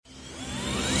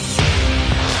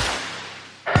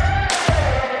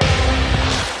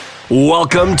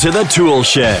Welcome to the Tool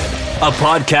Shed, a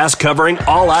podcast covering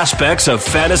all aspects of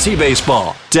fantasy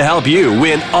baseball to help you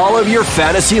win all of your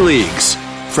fantasy leagues.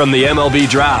 From the MLB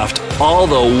draft all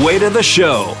the way to the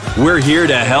show, we're here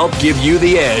to help give you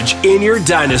the edge in your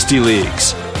dynasty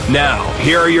leagues. Now,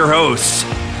 here are your hosts,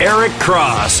 Eric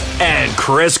Cross and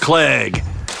Chris Clegg.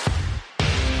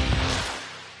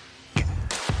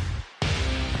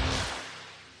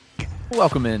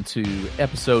 Welcome into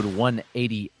episode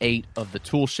 188 of the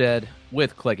Tool Shed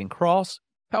with Clegg and Cross,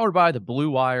 powered by the Blue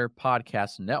Wire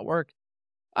Podcast Network.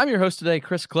 I'm your host today,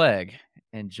 Chris Clegg,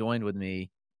 and joined with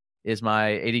me is my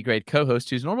 80 grade co-host,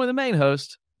 who's normally the main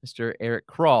host, Mr. Eric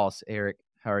Cross. Eric,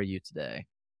 how are you today?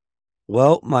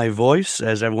 Well, my voice,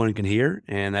 as everyone can hear,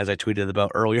 and as I tweeted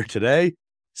about earlier today,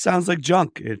 sounds like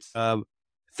junk. It's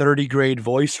 30 grade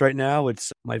voice right now.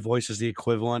 My voice is the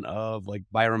equivalent of like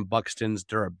Byron Buxton's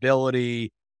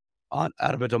durability,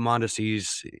 Alberto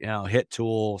Mondesi's hit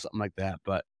tool, something like that.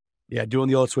 But yeah, doing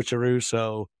the old switcheroo,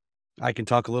 so I can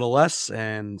talk a little less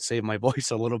and save my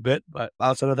voice a little bit. But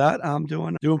outside of that, I'm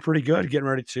doing pretty good. Getting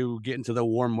ready to get into the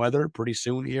warm weather pretty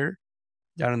soon here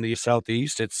down in the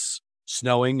southeast. It's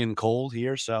snowing and cold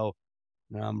here, so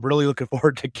I'm really looking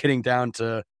forward to getting down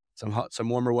to some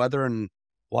warmer weather and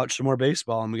watch some more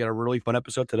baseball. And we got a really fun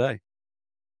episode today.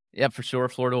 Yeah, for sure.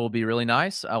 Florida will be really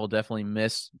nice. I will definitely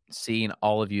miss seeing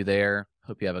all of you there.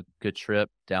 Hope you have a good trip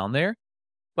down there.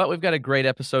 But we've got a great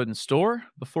episode in store.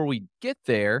 Before we get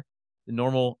there, the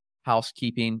normal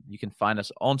housekeeping. You can find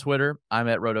us on Twitter. I'm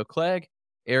at Roto Clegg.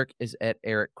 Eric is at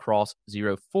Eric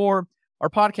Cross04. Our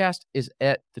podcast is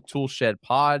at the Tool Shed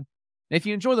Pod. And if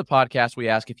you enjoy the podcast, we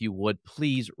ask if you would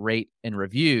please rate and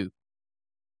review.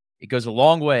 It goes a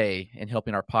long way in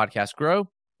helping our podcast grow.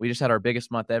 We just had our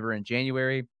biggest month ever in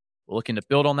January. We're looking to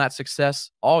build on that success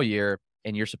all year,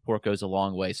 and your support goes a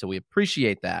long way, so we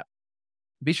appreciate that.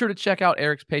 Be sure to check out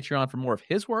Eric's Patreon for more of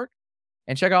his work,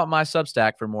 and check out my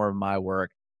Substack for more of my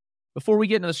work. Before we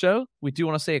get into the show, we do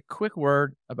want to say a quick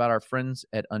word about our friends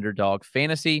at Underdog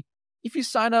Fantasy. If you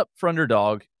sign up for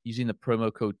Underdog using the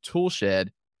promo code TOOLSHED,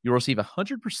 you'll receive a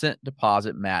 100%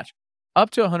 deposit match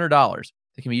up to $100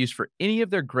 that can be used for any of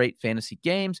their great fantasy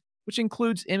games, which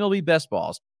includes MLB Best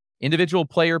Balls, individual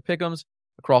player pick'ems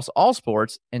across all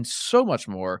sports, and so much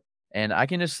more. And I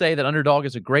can just say that Underdog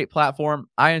is a great platform.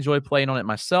 I enjoy playing on it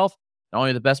myself, not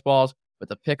only the Best Balls, but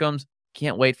the pick'ems.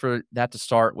 Can't wait for that to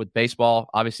start with baseball.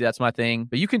 Obviously, that's my thing,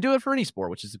 but you can do it for any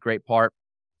sport, which is the great part.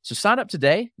 So sign up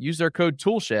today. Use their code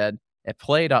TOOLSHED at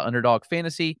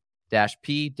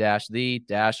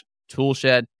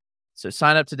play.underdogfantasy-the-toolshed. So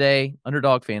sign up today,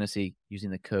 Underdog Fantasy,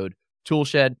 using the code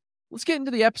TOOLSHED. Let's get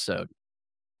into the episode.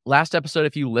 Last episode,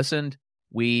 if you listened,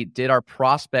 we did our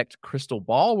prospect crystal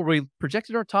ball where we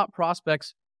projected our top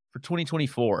prospects for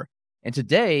 2024. And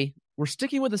today, we're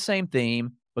sticking with the same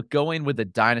theme, but going with the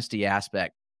dynasty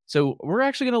aspect. So we're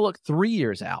actually going to look 3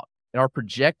 years out at our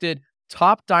projected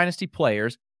top dynasty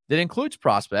players that includes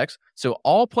prospects. So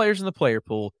all players in the player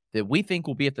pool that we think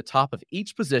will be at the top of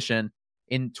each position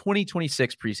in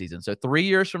 2026 preseason. So 3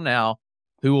 years from now,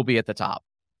 who will be at the top?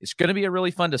 It's going to be a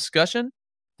really fun discussion.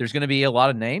 There's going to be a lot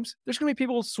of names. There's going to be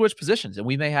people who switch positions, and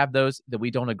we may have those that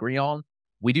we don't agree on.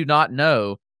 We do not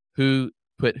know who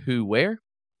put who where.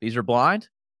 These are blind,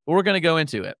 but we're going to go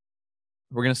into it.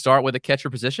 We're going to start with the catcher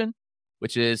position,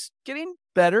 which is getting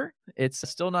better. It's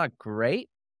still not great.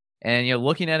 And,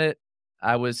 looking at it,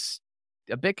 I was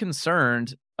a bit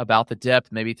concerned about the depth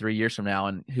maybe 3 years from now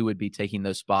and who would be taking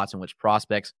those spots and which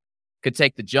prospects could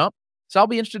take the jump. So I'll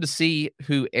be interested to see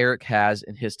who Eric has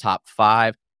in his top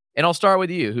five. And I'll start with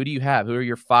you. Who do you have? Who are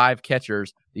your five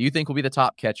catchers that you think will be the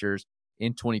top catchers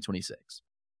in 2026?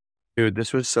 Dude,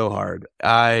 this was so hard.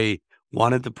 I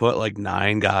wanted to put like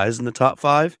 9 guys in the top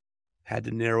 5. Had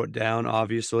to narrow it down,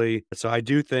 obviously. So I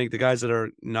do think the guys that are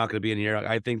not going to be in here,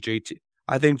 I think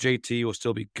JT will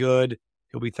still be good.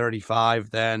 He'll be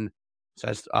 35 then. So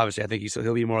that's, obviously, I think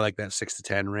he'll be more like that 6 to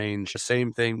 10 range. The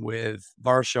same thing with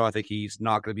Varsho. I think he's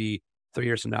not going to be 3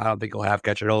 years from now. I don't think he'll have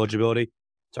catcher eligibility.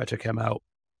 So I took him out.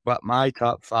 But my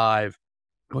top 5,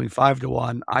 going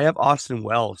 5-1, I have Austin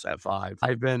Wells at 5.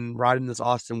 I've been riding this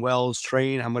Austin Wells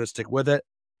train. I'm going to stick with it.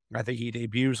 I think he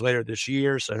debuts later this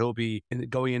year, so he'll be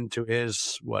going into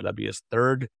his, that'd be his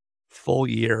 3rd full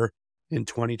year in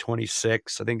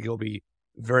 2026. I think he'll be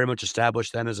very much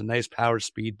established then as a nice power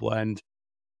speed blend.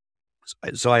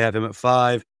 So I have him at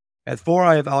 5. At 4,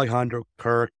 I have Alejandro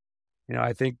Kirk.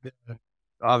 I think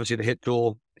obviously the hit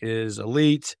tool is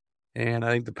elite, and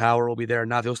I think the power will be there.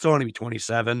 Now he'll still only be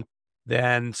 27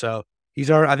 then, so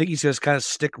I think he's just kind of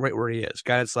stick right where he is.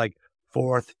 Kind of like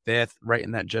 4th, 5th, right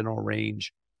in that general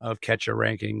range of catcher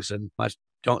rankings, and I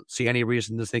don't see any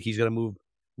reason to think he's going to move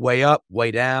way up,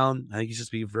 way down. I think he's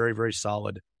just be very, very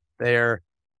solid there.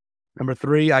 Number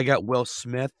 3, I got Will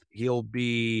Smith. He'll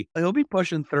be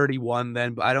pushing 31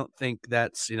 then, but I don't think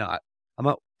that's, I'm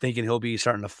not thinking he'll be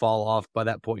starting to fall off by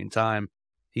that point in time.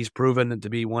 He's proven to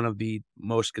be one of the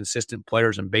most consistent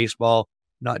players in baseball,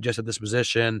 not just at this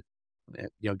position.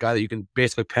 Guy that you can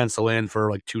basically pencil in for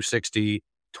like 260,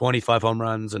 25 home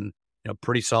runs, and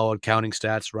pretty solid counting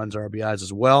stats, runs, RBIs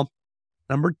as well.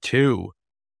 Number 2,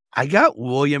 I got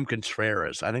William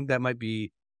Contreras. I think that might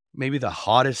be maybe the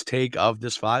hottest take of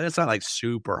this 5. It's not like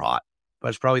super hot, but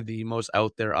it's probably the most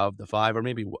out there of the 5, or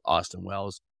maybe Austin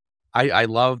Wells. I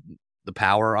love the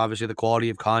power, obviously the quality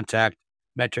of contact.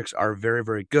 Metrics are very,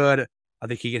 very good. I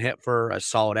think he can hit for a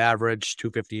solid average,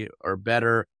 250 or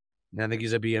better. And I think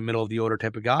he's going to be a middle of the order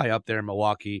type of guy up there in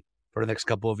Milwaukee for the next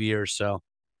couple of years. So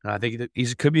I think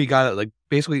he could be a guy that like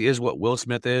basically is what Will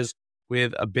Smith is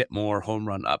with a bit more home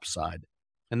run upside.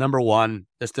 And number 1,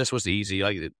 this was easy.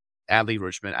 Like Adley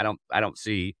Rutschman, I don't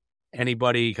see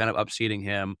anybody kind of upseating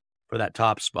him for that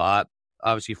top spot.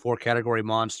 Obviously, 4-category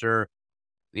monster,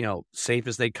 safe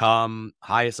as they come,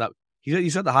 highest up.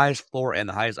 He's got the highest floor and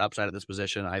the highest upside at this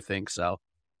position, I think. So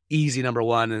easy number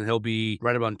 1, and he'll be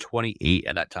right around 28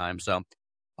 at that time. So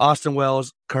Austin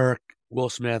Wells, Kirk, Will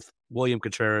Smith, William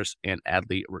Contreras, and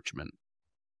Adley Rutschman.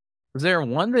 Was there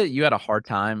one that you had a hard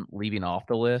time leaving off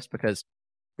the list? Because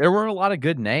there were a lot of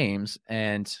good names,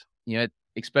 and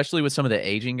especially with some of the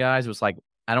aging guys, it was like,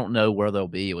 I don't know where they'll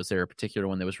be. Was there a particular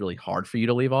one that was really hard for you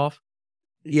to leave off?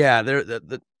 Yeah,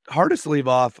 the hardest to leave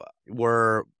off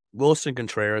were Wilson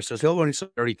Contreras, so he'll only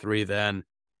 33 then.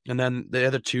 And then the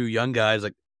other 2 young guys,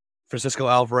 like Francisco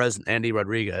Alvarez and Andy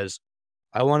Rodriguez,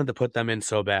 I wanted to put them in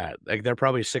so bad. Like, they're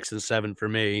probably 6 and 7 for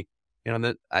me.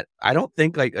 I don't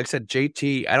think, like I said,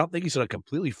 JT, I don't think he's going to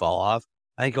completely fall off.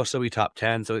 I think he'll still be top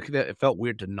 10, so it felt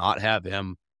weird to not have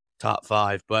him top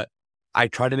 5. But I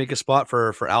tried to make a spot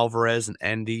for Alvarez and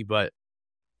Andy, but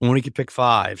only could pick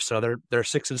 5, so they're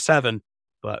 6 and 7.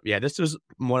 But yeah, this was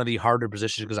one of the harder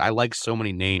positions because I like so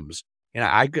many names. And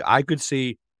I could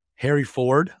see Harry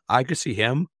Ford. I could see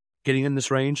him getting in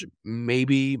this range.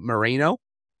 Maybe Moreno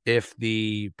if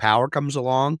the power comes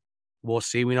along. We'll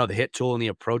see. We know the hit tool and the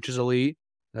approach is elite.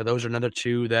 Now, those are another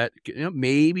 2 that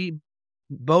maybe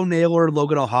Bo Naylor,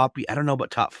 Logan O'Hoppe. I don't know,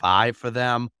 but top 5 for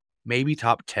them. Maybe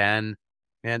top 10,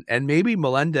 and maybe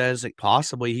Melendez. Like,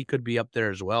 possibly he could be up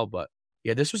there as well. But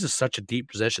yeah, this was such a deep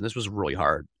position. This was really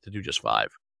hard to do just 5.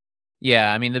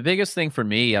 Yeah, I mean, the biggest thing for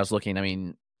me, I was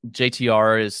looking,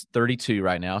 JTR is 32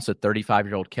 right now, so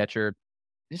 35-year-old catcher.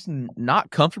 Just not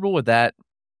comfortable with that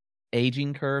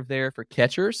aging curve there for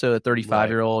catcher, so a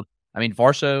 35-year-old. Right.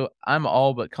 Varsho, I'm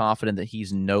all but confident that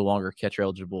he's no longer catcher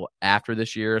eligible after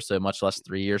this year, so much less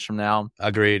 3 years from now.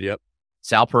 Agreed, yep.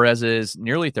 Sal Perez is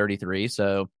nearly 33,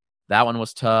 so that one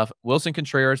was tough. Wilson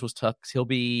Contreras was tough because he'll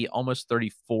be almost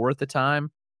 34 at the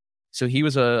time. So he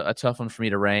was a tough one for me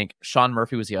to rank. Sean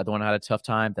Murphy was the other one I had a tough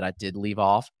time that I did leave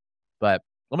off. But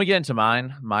let me get into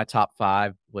mine. My top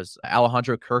 5 was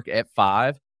Alejandro Kirk at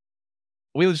 5.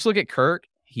 We just look at Kirk.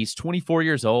 He's 24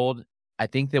 years old. I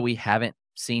think that we haven't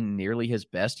seen nearly his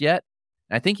best yet.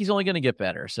 And I think he's only going to get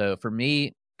better. So for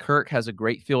me, Kirk has a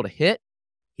great feel to hit.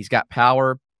 He's got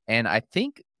power. And I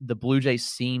think the Blue Jays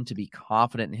seem to be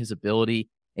confident in his ability.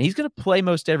 And he's going to play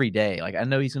most every day. Like, I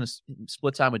know he's going to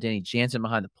split time with Danny Jansen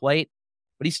behind the plate,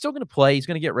 but he's still going to play. He's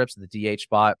going to get reps at the DH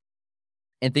spot.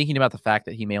 And thinking about the fact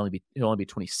that he'll only be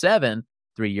 27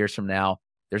 3 years from now,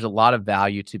 there's a lot of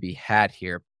value to be had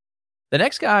here. The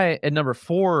next guy at number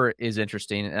 4 is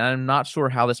interesting, and I'm not sure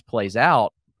how this plays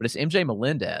out, but it's MJ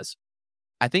Melendez.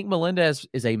 I think Melendez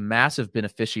is a massive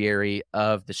beneficiary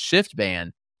of the shift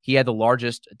ban. He had the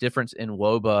largest difference in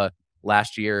WOBA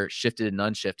last year, shifted and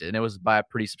unshifted, and it was by a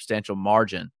pretty substantial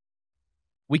margin.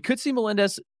 We could see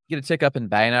Melendez get a tick up in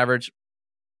batting average.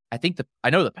 I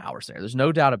know the power's there. There's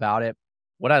no doubt about it.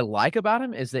 What I like about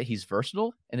him is that he's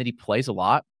versatile and that he plays a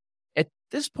lot. At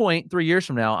this point, 3 years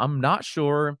from now, I'm not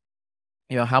sure,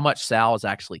 how much Sal is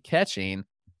actually catching.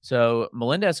 So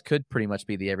Melendez could pretty much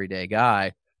be the everyday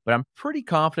guy, but I'm pretty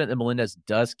confident that Melendez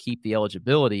does keep the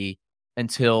eligibility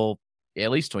until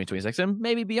at least 2026 and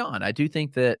maybe beyond. I do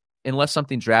think that unless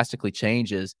something drastically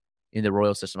changes in the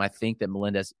Royal system, I think that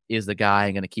Melendez is the guy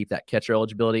and going to keep that catcher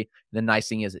eligibility. The nice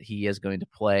thing is that he is going to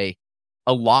play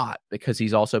a lot because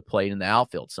he's also played in the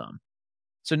outfield some.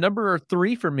 So number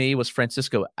 3 for me was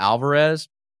Francisco Alvarez.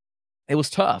 It was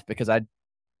tough because I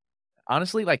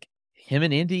honestly, like, him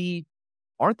and Indy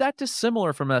aren't that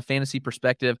dissimilar from a fantasy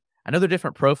perspective. I know they're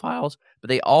different profiles, but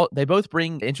they both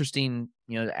bring interesting,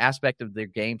 aspect of their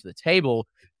game to the table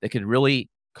that could really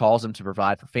cause them to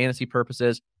provide for fantasy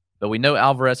purposes. but we know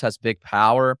Alvarez has big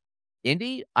power.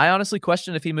 Indy, I honestly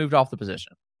question if he moved off the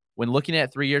position. When looking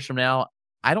at 3 years from now,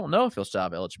 I don't know if he'll still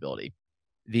have eligibility.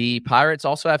 The Pirates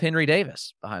also have Henry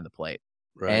Davis behind the plate.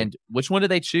 Right. And which one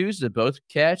did they choose? Did both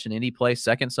catch and Indy play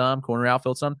second some, corner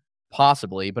outfield some?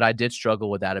 Possibly, but I did struggle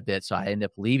with that a bit, so I ended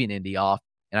up leaving Indy off,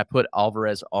 and I put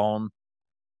Alvarez on.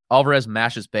 Alvarez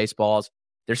mashes baseballs.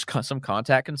 There's some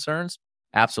contact concerns,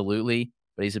 absolutely,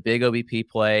 but he's a big OBP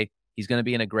play. He's going to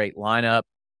be in a great lineup.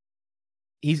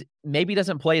 He's maybe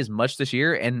doesn't play as much this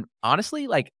year, and honestly,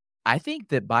 like I think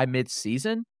that by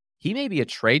mid-season, he may be a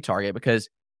trade target because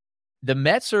the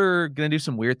Mets are going to do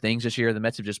some weird things this year. The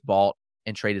Mets have just bought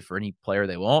and traded for any player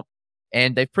they want,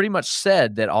 and they've pretty much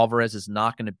said that Alvarez is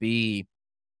not going to be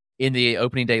in the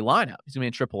opening day lineup. He's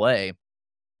going to be in AAA.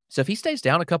 So if he stays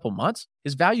down a couple months,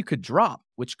 his value could drop,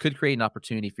 which could create an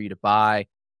opportunity for you to buy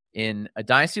in a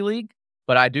dynasty league.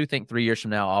 But I do think 3 years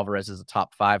from now, Alvarez is a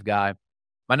top 5 guy.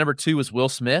 My number 2 is Will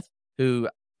Smith, who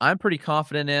I'm pretty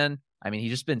confident in. I mean,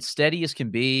 he's just been steady as can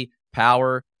be,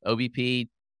 power, OBP,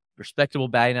 respectable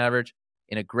batting average,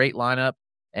 in a great lineup.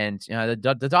 And you know,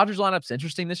 the Dodgers lineup's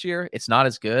interesting this year. It's not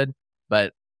as good,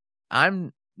 but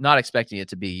I'm not expecting it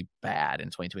to be bad in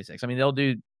 2026. I mean, they'll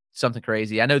do something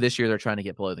crazy. I know this year they're trying to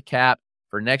get below the cap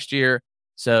for next year.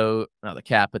 So not the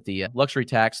cap, but the luxury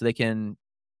tax, so they can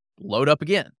load up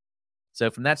again. So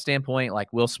from that standpoint,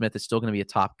 like Will Smith is still going to be a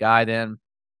top guy then.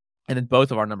 And then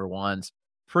both of our number ones,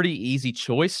 pretty easy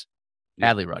choice.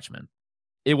 Yeah. Adley Rutschman.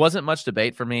 It wasn't much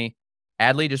debate for me.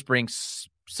 Adley just brings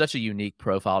such a unique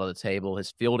profile to the table.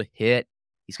 His feel to hit.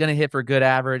 He's going to hit for good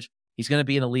average. He's going to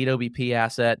be an elite OBP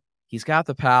asset. He's got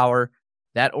the power.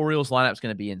 That Orioles lineup is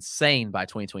going to be insane by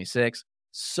 2026.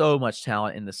 So much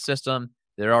talent in the system.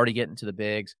 They're already getting to the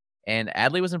bigs. And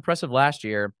Adley was impressive last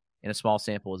year in a small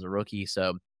sample as a rookie.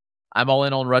 So I'm all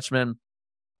in on Rutschman.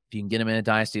 If you can get him in a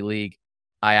dynasty league,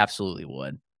 I absolutely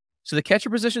would. So the catcher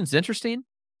position is interesting.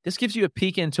 This gives you a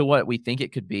peek into what we think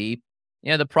it could be.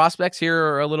 You know, the prospects here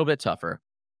are a little bit tougher.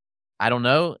 I don't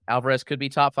know. Alvarez could be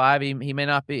top 5. He may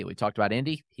not be. We talked about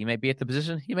Indy. He may be at the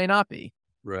position. He may not be.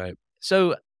 Right.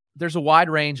 So there's a wide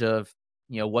range of,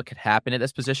 you know, what could happen at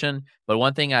this position. But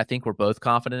one thing I think we're both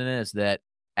confident in is that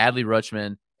Adley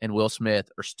Rutschman and Will Smith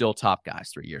are still top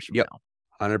guys 3 years from now.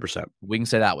 100%. We can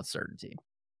say that with certainty.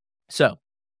 So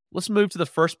let's move to the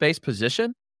first base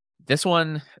position. This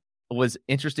one was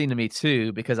interesting to me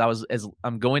too, because as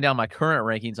I'm going down my current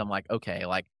rankings, I'm like, okay,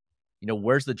 like, you know,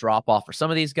 where's the drop off for some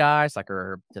of these guys? Like,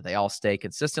 or did they all stay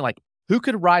consistent? Like, who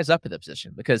could rise up at the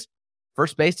position? Because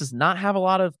first base does not have a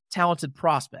lot of talented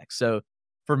prospects. So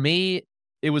for me,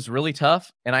 it was really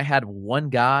tough. And I had one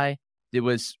guy. It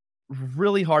was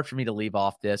really hard for me to leave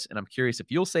off this. And I'm curious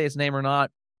if you'll say his name or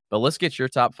not. But let's get your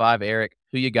top 5, Eric.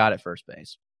 Who you got at first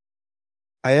base?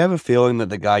 I have a feeling that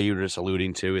the guy you were just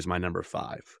alluding to is my number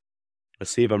 5. Let's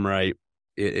see if I'm right.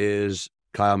 It is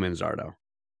Kyle Manzardo.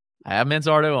 I have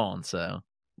Manzardo on, so.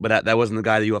 But that wasn't the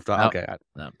guy that you left on. No, okay.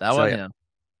 No, that wasn't him.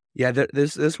 Yeah,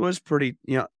 this was pretty,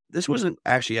 you know, this wasn't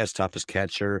actually as tough as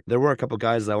catcher. There were a couple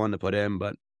guys that I wanted to put in,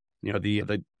 but, you know,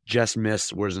 the just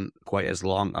miss wasn't quite as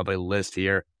long of a list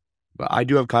here. But I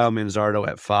do have Kyle Manzardo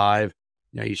at 5.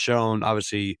 You know, he's shown,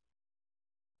 obviously,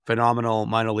 phenomenal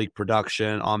minor league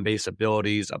production, on-base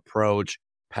abilities, approach,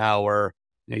 power.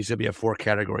 You know, he's going to be a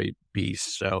 4-category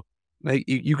beast. So like,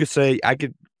 you could say I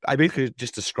basically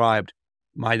just described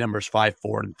my numbers 5,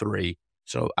 4, and 3.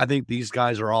 So I think these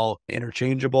guys are all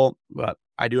interchangeable, but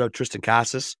I do have Triston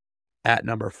Casas at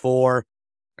number 4.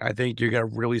 I think you're going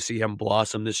to really see him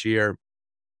blossom this year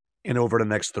and over the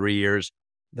next 3 years.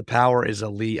 The power is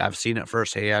elite. I've seen it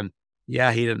firsthand.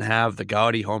 Yeah, he didn't have the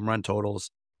gaudy home run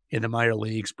totals in the minor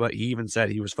leagues, but he even said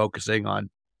he was focusing on,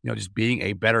 you know, just being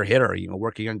a better hitter, you know,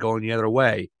 working on going the other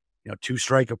way, you know,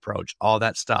 2-strike approach, all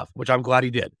that stuff, which I'm glad he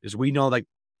did, because we know like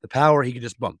the power, he could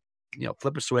just you know,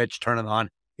 flip a switch, turn it on.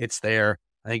 It's there.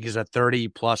 I think he's a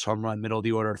 30-plus home run, middle of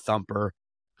the order thumper.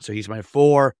 So he's my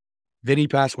 4. Vinny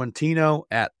Pasquantino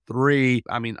at 3.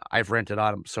 I mean, I've ranted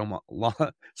on him so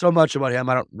much about him.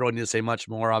 I don't really need to say much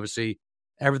more. Obviously,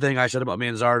 everything I said about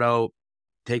Manzardo,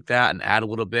 take that and add a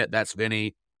little bit. That's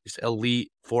Vinny. He's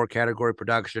elite 4-category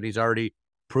production. He's already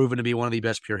proven to be one of the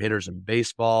best pure hitters in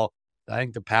baseball. I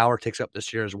think the power ticks up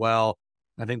this year as well.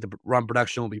 I think the run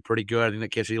production will be pretty good. I think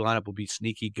the KC lineup will be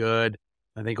sneaky good.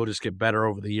 I think he'll just get better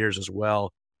over the years as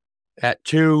well. At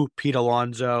 2, Pete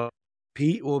Alonso.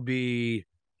 Pete will be,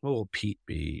 what will Pete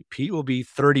be? Pete will be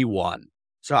 31.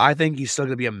 So I think he's still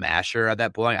going to be a masher at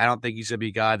that point. I don't think he's going to be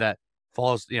a guy that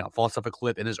falls off a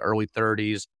cliff in his early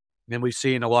 30s. And then we've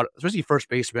seen a lot, especially first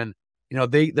basemen, you know,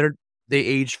 they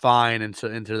age fine into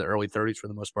the early 30s for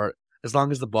the most part. As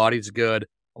long as the body's good,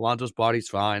 Alonso's body's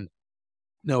fine.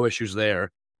 No issues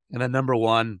there. And then number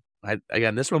one,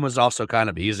 again, this one was also kind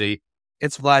of easy.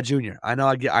 It's Vlad Jr. I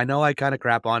know I kind of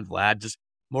crap on Vlad, just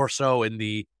more so in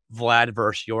the Vlad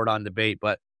versus Jordan debate,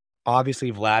 but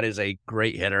obviously Vlad is a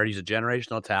great hitter. He's a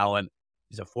generational talent.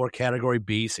 He's a 4-category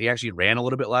beast. He actually ran a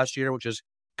little bit last year, which is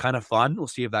kind of fun. We'll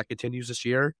see if that continues this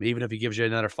year. Even if he gives you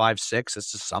another 5-6,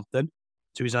 it's just something.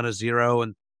 So he's on a 0,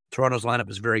 and Toronto's lineup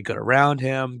is very good around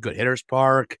him. Good hitters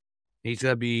park. He's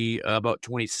going to be about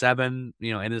 27,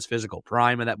 in his physical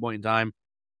prime at that point in time.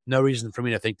 No reason for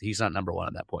me to think that he's not number one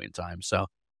at that point in time. So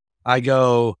I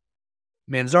go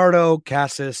Manzardo,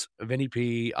 Casas, Vinny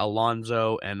P,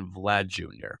 Alonso, and Vlad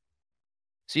Jr.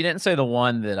 So you didn't say the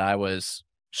one that I was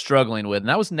struggling with, and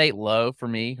that was Nate Lowe for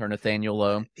me, or Nathaniel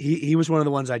Lowe. He was one of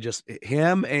the ones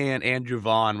him and Andrew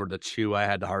Vaughn were the two I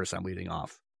had the hardest time leading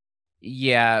off.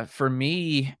 Yeah, for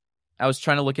me, I was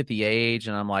trying to look at the age,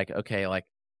 and I'm like, okay,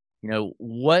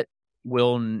 what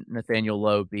will Nathaniel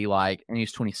Lowe be like? And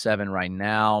he's 27 right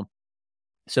now.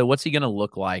 So what's he going to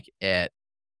look like at,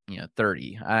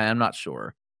 30? I'm not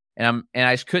sure. And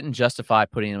I just couldn't justify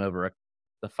putting him over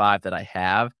the 5 that I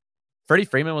have. Freddie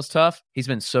Freeman was tough. He's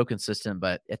been so consistent,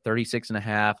 but at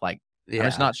 36.5, I'm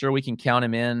just not sure we can count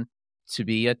him in to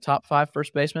be a top 5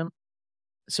 first baseman.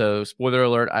 So spoiler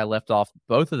alert, I left off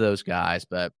both of those guys,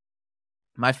 but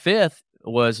my 5th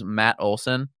was Matt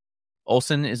Olson.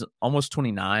 Olson is almost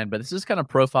 29, but this is kind of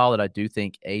profile that I do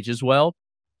think ages well.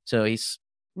 So he's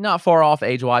not far off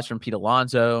age-wise from Pete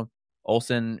Alonso.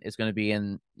 Olson is going to be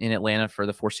in Atlanta for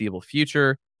the foreseeable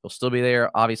future. He'll still be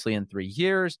there, obviously, in 3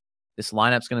 years. This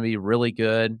lineup's going to be really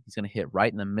good. He's going to hit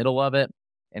right in the middle of it.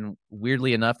 And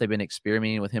weirdly enough, they've been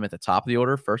experimenting with him at the top of the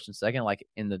order, first and second, like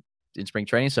in spring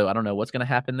training. So I don't know what's going to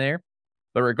happen there.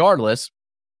 But regardless,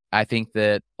 I think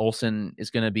that Olson is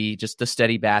going to be just the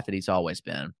steady bat that he's always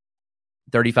been.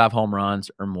 35 home runs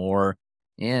or more.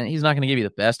 And he's not going to give you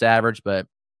the best average, but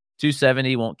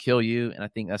 270 won't kill you. And I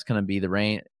think that's going to be the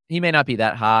range. He may not be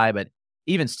that high, but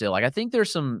even still, I think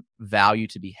there's some value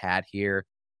to be had here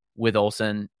with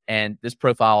Olson. And this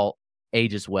profile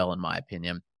ages well, in my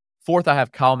opinion. 4th, I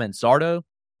have Kyle Manzardo.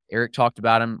 Eric talked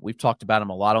about him. We've talked about him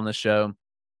a lot on this show.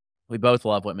 We both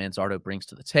love what Manzardo brings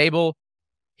to the table.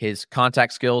 His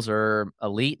contact skills are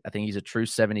elite. I think he's a true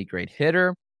 70-grade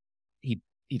hitter.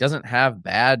 He doesn't have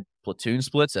bad platoon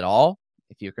splits at all.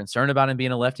 If you're concerned about him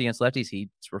being a lefty against lefties, he's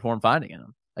performed fine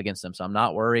against them. So I'm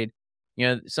not worried.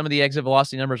 Some of the exit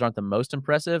velocity numbers aren't the most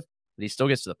impressive, but he still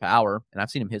gets to the power. And I've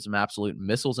seen him hit some absolute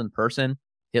missiles in person.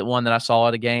 Hit one that I saw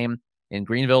at a game in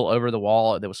Greenville over the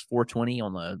wall that was 420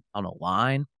 on a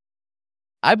line.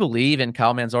 I believe in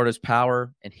Kyle Manzardo's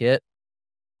power and hit,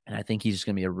 and I think he's just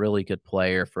going to be a really good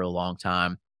player for a long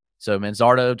time. So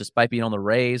Manzardo, despite being on the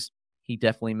Rays, he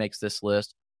definitely makes this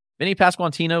list. Vinny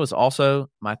Pasquantino is also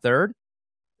my 3rd.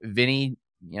 Vinny,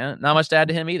 not much to add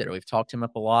to him either. We've talked him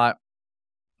up a lot.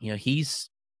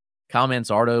 He's Kyle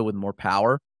Manzardo with more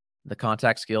power. The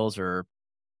contact skills are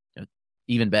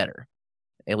even better,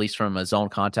 at least from a zone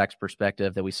contact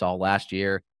perspective that we saw last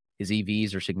year. His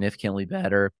EVs are significantly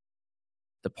better.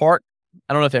 The park,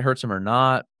 I don't know if it hurts him or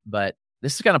not, but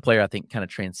this is the kind of player I think kind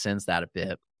of transcends that a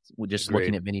bit. We're just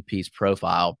looking at Vinny P's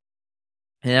profile.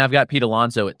 And I've got Pete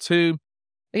Alonso at 2.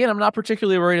 Again, I'm not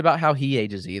particularly worried about how he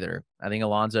ages either. I think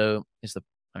Alonso is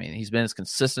he's been as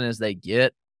consistent as they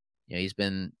get. He's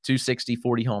been 260,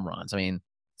 40 home runs.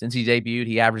 Since he debuted,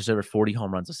 he averages over 40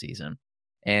 home runs a season.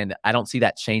 And I don't see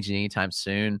that changing anytime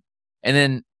soon. And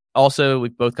then also,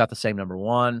 we've both got the same number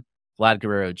 1, Vlad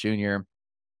Guerrero Jr.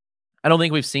 I don't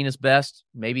think we've seen his best.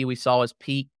 Maybe we saw his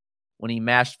peak when he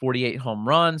mashed 48 home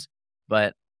runs,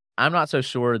 but I'm not so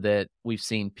sure that we've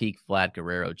seen peak Vlad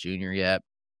Guerrero Jr. yet.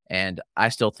 And I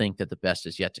still think that the best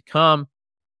is yet to come.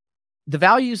 The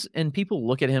values, and people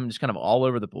look at him just kind of all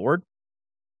over the board.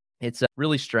 It's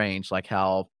really strange, like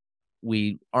how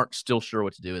we aren't still sure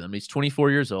what to do with him. He's 24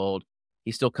 years old.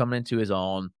 He's still coming into his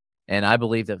own. And I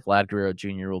believe that Vlad Guerrero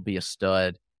Jr. will be a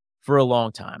stud for a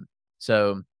long time.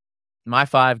 So my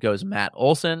 5 goes Matt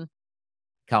Olson,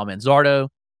 Kyle Manzardo,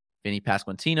 Vinny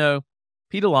Pasquantino,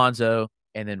 Pete Alonso,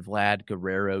 and then Vlad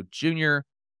Guerrero Jr.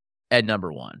 at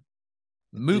number 1.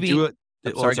 Did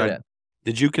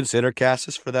you consider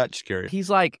Casas for that? Just curious. He's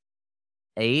like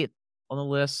 8 on the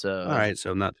list. So all right,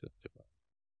 so not too far.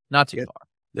 Not too far.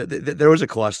 There was a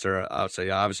cluster. I would say,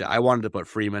 obviously, I wanted to put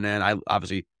Freeman in.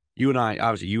 You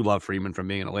love Freeman from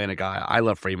being an Atlanta guy. I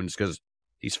love Freeman just because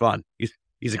he's fun.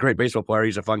 He's a great baseball player.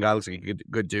 He's a fun guy. Looks like a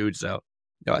good dude. So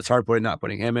it's hard not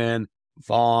putting him in.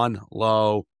 Vaughn,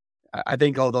 Lowe. I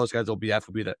think all those guys will be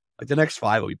the next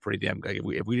 5 will be pretty damn good.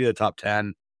 If we did a top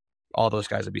 10, all those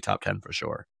guys would be top 10 for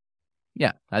sure.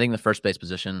 Yeah, I think the first base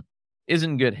position is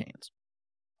in good hands.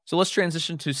 So let's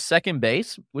transition to second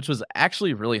base, which was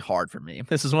actually really hard for me.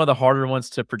 This is one of the harder ones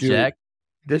to Dude, project.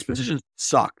 this position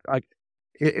sucked. Like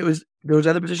it was there was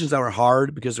other positions that were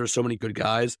hard because there were so many good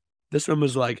guys. This one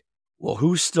was like, well,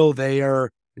 who's still there?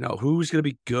 Who's gonna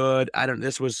be good?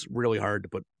 This was really hard to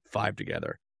put five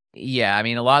together. Yeah, I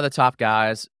mean, a lot of the top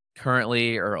guys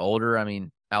currently are older. I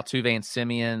mean, Altuve and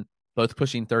Simeon both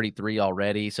pushing 33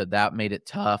 already, so that made it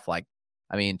tough. Like,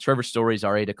 I mean, Trevor Story's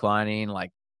already declining.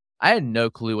 Like, I had no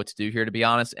clue what to do here, to be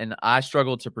honest, and I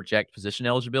struggled to project position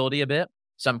eligibility a bit.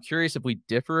 So I'm curious if we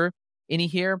differ any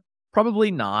here.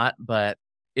 Probably not, but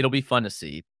it'll be fun to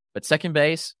see. But second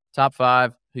base, top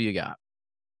five, who you got?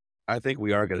 I think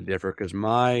we are going to differ because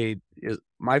my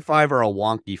five are a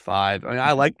wonky five. I mean,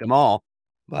 I like them all,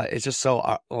 but it's just so.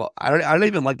 I don't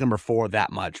even like number 4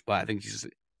 that much, but I think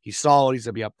he's solid. He's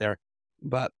gonna be up there.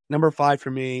 But number 5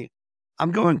 for me,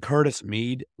 I'm going Curtis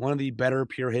Mead, one of the better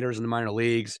pure hitters in the minor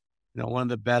leagues. One of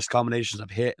the best combinations of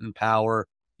hit and power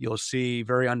you'll see.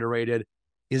 Very underrated.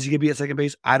 Is he gonna be at second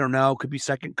base? I don't know. Could be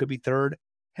second. Could be third.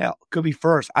 Hell, could be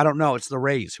first. I don't know. It's the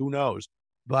Rays. Who knows?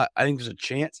 But I think there's a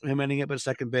chance of him ending up at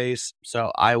second base.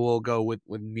 So I will go with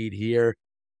Mead here.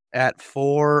 At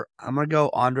 4, I'm going to go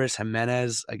Andres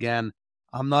Jimenez. Again,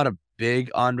 I'm not a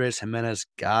big Andres Jimenez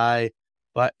guy,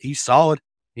 but he's solid.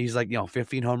 He's like,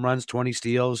 15 home runs, 20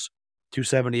 steals,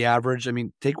 270 average. I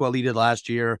mean, take what he did last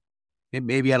year. It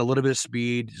maybe had a little bit of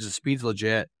speed. His speed's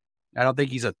legit. I don't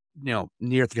think he's a,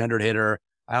 near 300 hitter.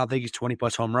 I don't think he's 20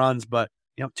 plus home runs, but,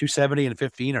 270 and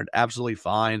 15 are absolutely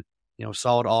fine.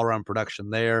 Solid all-around production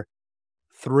there.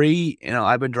 3,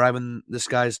 I've been driving this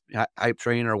guy's hype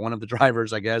train, or one of the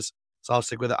drivers, I guess, so I'll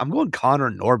stick with it. I'm going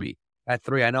Connor Norby at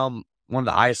 3. I know I'm one of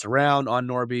the highest around on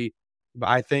Norby, but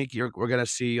I think we're going to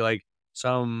see like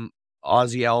some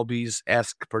Ozzie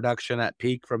Albies-esque production at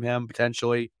peak from him,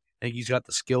 potentially. I think he's got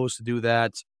the skills to do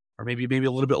that, or maybe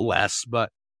a little bit less,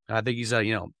 but I think he's a,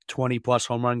 20-plus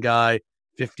home run guy,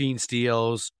 15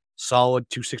 steals, solid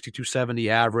 260,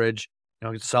 270 average.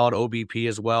 It's a solid OBP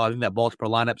as well. I think that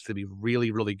Baltimore lineup is going to be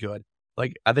really, really good.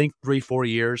 Like, I think 3-4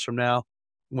 years from now,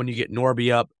 when you get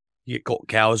Norby up, you get Colt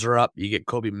Cowser up, you get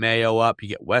Kobe Mayo up, you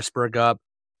get Westberg up,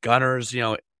 Gunners,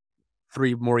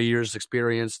 3 more years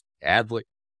experience, Adley.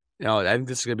 I think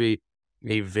this is going to be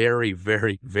a very,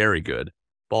 very, very good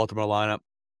Baltimore lineup.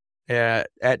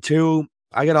 At 2,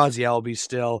 I got Ozzie Albies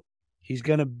still. He's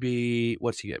going to be,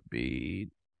 what's he going to be?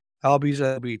 Albies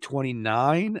will be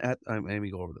 29 at, let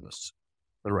me go over to this.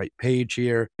 The right page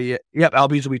here. Yep,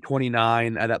 Albies will be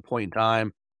 29 at that point in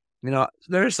time.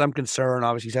 There's some concern.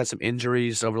 Obviously, he's had some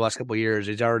injuries over the last couple of years.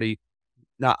 He's already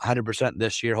not 100%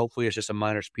 this year. Hopefully, it's just a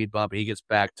minor speed bump. He gets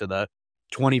back to the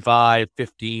 25,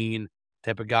 15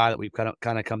 type of guy that we've kind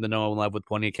of come to know and love with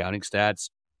plenty of counting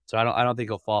stats. So I don't think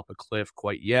he'll fall off a cliff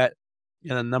quite yet.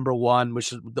 And then number 1,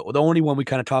 which is the only one we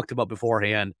kind of talked about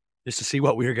beforehand, just to see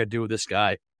what we were going to do with this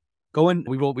guy.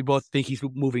 We both think he's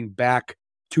moving back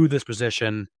to this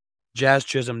position. Jazz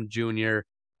Chisholm Jr.,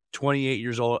 28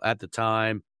 years old at the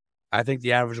time. I think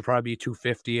the average will probably be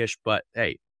 250-ish, but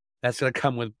hey, that's going to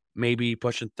come with maybe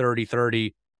pushing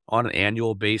 30 on an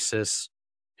annual basis.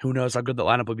 Who knows how good the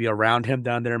lineup will be around him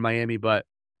down there in Miami, but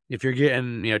if you're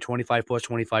getting 25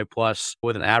 plus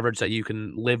with an average that you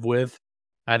can live with,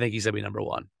 I think he's going to be number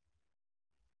 1.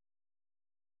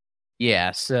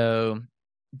 Yeah, so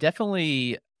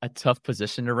definitely a tough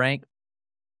position to rank.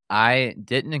 I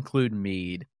didn't include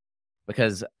Mead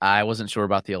because I wasn't sure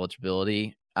about the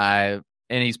eligibility. And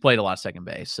he's played a lot of second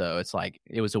base, so it's like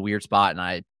it was a weird spot.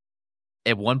 And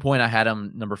at one point I had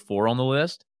him number 4 on the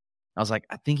list. I was like,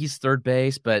 I think he's third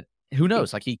base, but who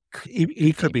knows? Like he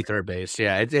could be third base.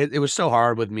 Yeah, it was so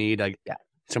hard with Mead. Like, yeah,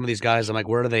 some of these guys, I'm like,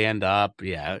 where do they end up?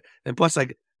 Yeah, and plus,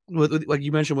 like like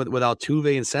you mentioned with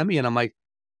Altuve and Semien, I'm like,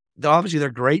 obviously they're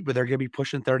great, but they're going to be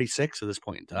pushing 36 at this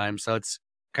point in time, so it's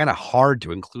kind of hard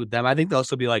to include them. I think they'll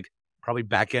still be like probably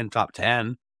back end top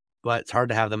 10, but it's hard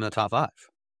to have them in the top 5.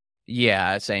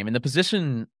 Yeah, same. And the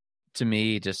position to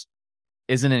me just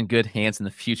isn't in good hands in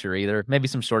the future either. Maybe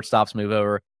some shortstops move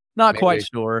over. Not quite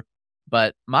sure.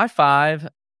 But my 5,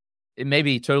 it may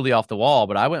be totally off the wall,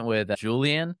 but I went with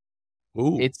Julian.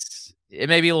 Ooh. It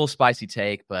may be a little spicy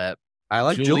take, but I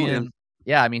like Julian.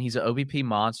 Yeah, I mean, he's an OBP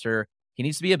monster. He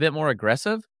needs to be a bit more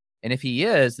aggressive. And if he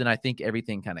is, then I think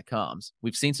everything kind of comes.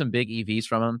 We've seen some big EVs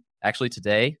from him. Actually,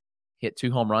 today, hit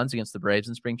 2 home runs against the Braves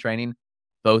in spring training,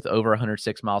 both over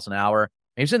 106 miles an hour.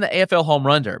 He was in the AFL Home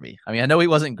Run Derby. I mean, I know he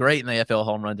wasn't great in the AFL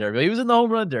Home Run Derby, but he was in the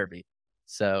Home Run Derby.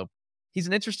 So he's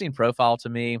an interesting profile to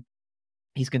me.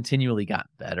 He's continually gotten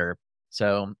better.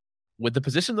 So with the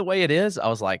position the way it is, I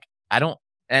was like,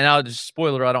 And I'll just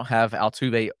spoiler, I don't have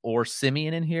Altuve or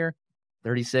Simeon in here.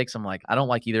 36. I'm like, I don't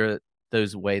like either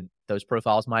those way those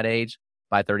profiles might age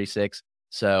by 36.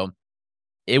 So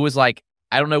it was like,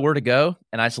 I don't know where to go.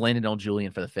 And I just landed on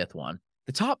Julian for the 5th one.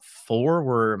 The top 4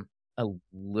 were a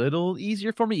little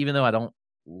easier for me, even though I don't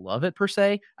love it per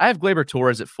se. I have Gleyber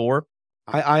Torres at 4.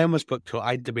 I almost put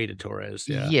I debated Torres.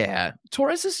 Yeah.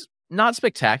 Torres is not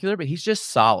spectacular, but he's just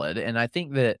solid. And I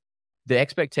think that the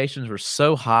expectations were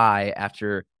so high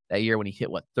after that year when he hit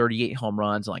 38 home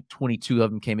runs and like 22 of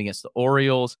them came against the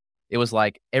Orioles. It was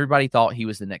like everybody thought he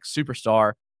was the next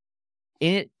superstar.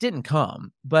 And it didn't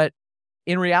come. But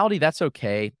in reality, that's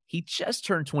okay. He just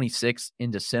turned 26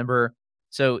 in December.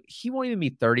 So he won't even be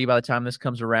 30 by the time this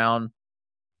comes around.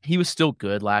 He was still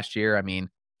good last year. I mean,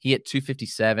 he hit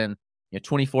 257,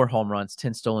 24 home runs,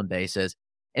 10 stolen bases.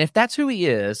 And if that's who he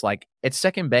is, like at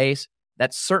second base,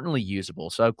 that's certainly usable.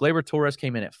 So Gleyber Torres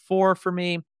came in at 4 for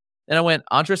me. Then I went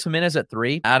Andres Gimenez at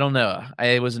 3. I don't know.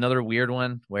 It was another weird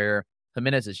one where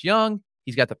Gimenez is young.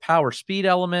 He's got the power speed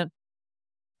element.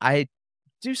 I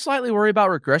do slightly worry about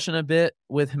regression a bit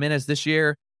with Gimenez this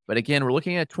year. But again, we're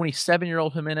looking at a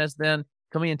 27-year-old Gimenez then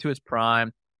coming into his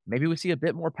prime. Maybe we see a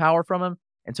bit more power from him.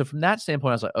 And so from that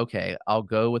standpoint, I was like, okay, I'll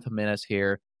go with Gimenez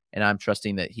here. And I'm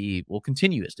trusting that he will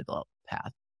continue his development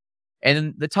path. And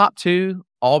then the top 2,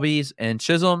 Albies and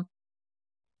Chisholm,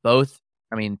 both,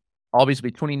 I mean, Albies will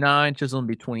be 29, Chisholm will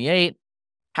be 28.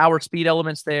 Power speed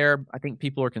elements there. I think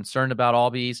people are concerned about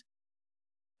Albies.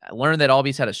 I learned that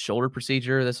Albies had a shoulder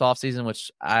procedure this offseason,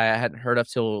 which I hadn't heard of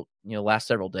till, last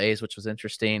several days, which was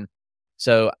interesting.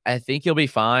 So I think he'll be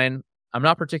fine. I'm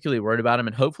not particularly worried about him.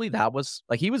 And hopefully that was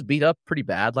like, he was beat up pretty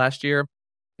bad last year,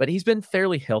 but he's been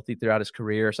fairly healthy throughout his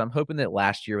career. So I'm hoping that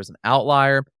last year was an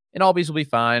outlier and Albies will be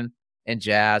fine. And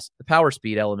Jazz, the power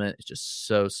speed element is just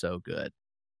so good.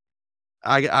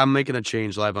 I'm making a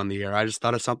change live on the air. I just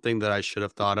thought of something that I should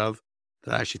have thought of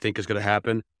that I actually think is going to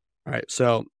happen. All right,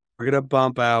 so we're going to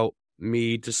bump out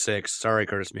Mead to 6. Sorry,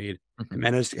 Curtis Mead.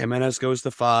 Gimenez goes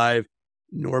to 5.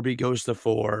 Norby goes to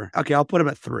 4. Okay, I'll put him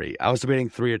at 3. I was debating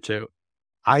 3 or 2.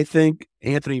 I think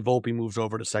Anthony Volpe moves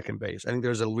over to second base. I think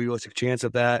there's a realistic chance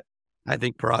of that. I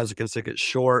think Peraza can stick it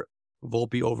short.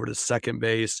 Volpe over to second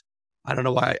base. I don't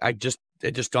know why. It just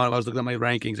dawned. I was looking at my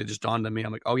rankings. It just dawned on me.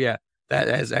 I'm like, oh yeah, that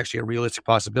is actually a realistic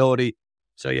possibility.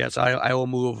 So yes, I will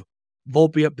move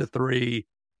Volpe up to 3,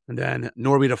 and then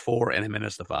Norby to 4, and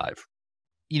Gimenez to 5.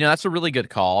 That's a really good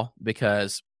call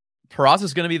because Peraza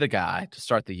is going to be the guy to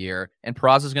start the year, and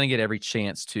Peraza is going to get every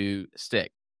chance to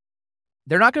stick.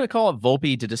 They're not going to call it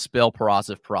Volpe to dispel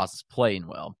Peraza if Peraza's playing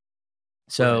well.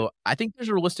 So right. I think there's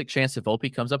a realistic chance that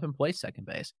Volpe comes up and plays second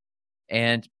base.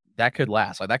 And that could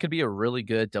last. Like that could be a really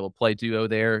good double play duo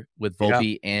there with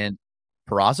Volpe and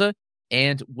Peraza.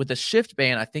 And with the shift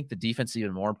ban, I think the defense is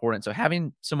even more important. So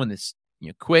having someone that's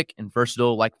quick and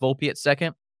versatile like Volpe at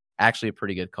second, actually a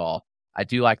pretty good call. I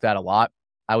do like that a lot.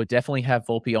 I would definitely have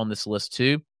Volpe on this list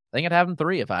too. I think I'd have him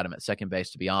 3 if I had him at second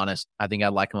base, to be honest. I think I'd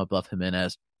like him above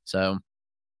Gimenez. So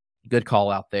good call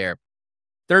out there.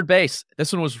 Third base,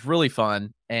 this one was really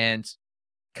fun and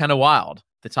kind of wild.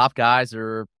 The top guys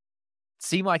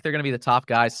seem like they're going to be the top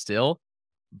guys still,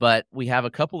 but we have a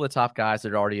couple of the top guys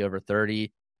that are already over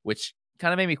 30, which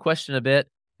kind of made me question a bit.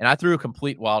 And I threw a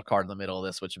complete wild card in the middle of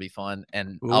this, which would be fun.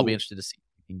 And Ooh. I'll be interested to see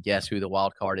if you can guess who the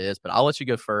wild card is, but I'll let you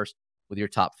go first with your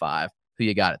top 5. Who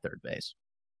you got at third base?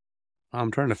 I'm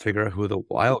trying to figure out who the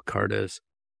wild card is.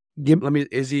 Has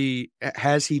he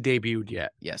debuted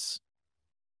yet? Yes.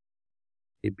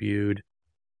 Debuted.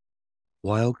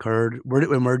 Wild card.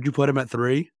 Where'd you put him at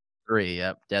 3? 3,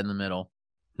 yep. Dead in the middle.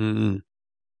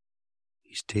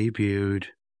 He's debuted.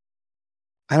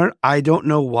 I don't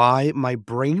know why my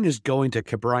brain is going to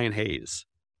Ke'Bryan Hayes.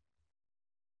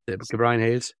 Ke'Bryan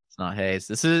Hayes? It's not Hayes.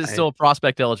 This is still a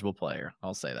prospect eligible player.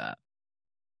 I'll say that.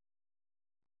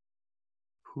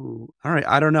 All right.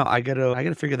 I don't know. I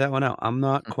gotta figure that one out. I'm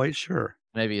not quite sure.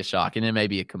 Maybe a shock, and it may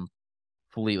be a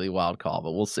completely wild call,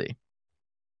 but we'll see.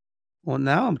 Well,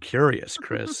 now I'm curious,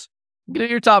 Chris. Get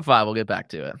your top 5. We'll get back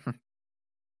to it.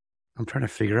 I'm trying to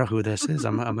figure out who this is.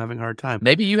 I'm having a hard time.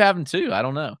 Maybe you have them too. I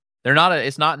don't know.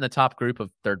 It's not in the top group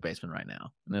of third basemen right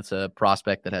now. And it's a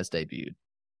prospect that has debuted.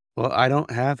 Well, I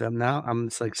don't have them now. I'm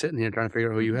just like sitting here trying to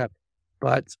figure out who you have.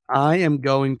 But I am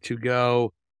going to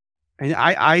go, and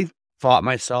I fought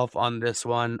myself on this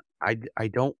one. I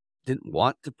didn't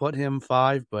want to put him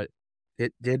 5, but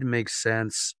it did make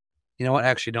sense. You know what?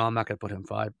 Actually, no, I'm not going to put him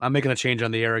 5. I'm making a change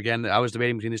on the air again. I was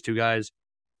debating between these two guys.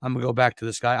 I'm going to go back to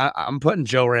this guy. I'm putting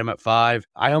Joe Ram at 5.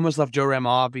 I almost left Joe Ram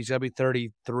off. He's going to be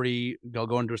 33,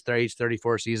 going to his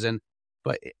 34 season.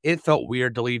 But it felt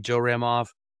weird to leave Joe Ram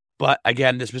off. But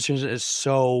again, this position is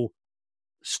so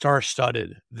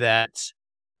star-studded that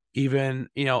even,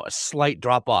 a slight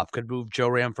drop-off could move Joe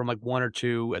Ram from, 1 or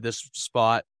 2 at this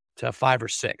spot to 5 or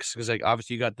 6. Because,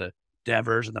 obviously you got the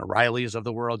Devers and the Rileys of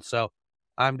the world. So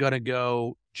I'm going to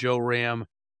go Joe Ram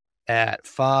at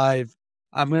 5.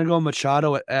 I'm going to go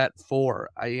Machado at 4.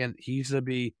 And he's going to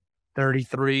be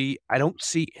 33. I don't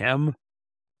see him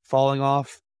falling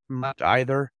off much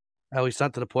either. At least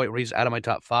not to the point where he's out of my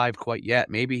top 5 quite yet.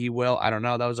 Maybe he will. I don't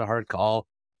know. That was a hard call.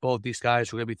 Both these guys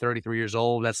are going to be 33 years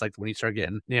old. That's when you start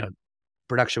getting,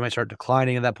 production might start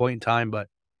declining at that point in time. But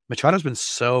Machado's been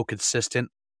so consistent.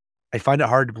 I find it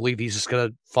hard to believe he's just going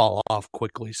to fall off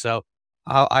quickly. So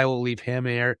I will leave him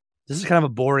here. This is kind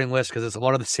of a boring list because it's a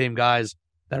lot of the same guys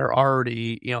that are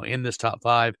already, in this top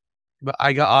 5. But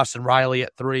I got Austin Riley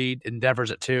at 3 and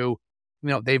Devers at 2.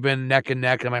 They've been neck and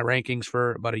neck in my rankings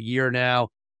for about a year now.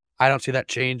 I don't see that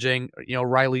changing.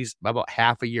 Riley's about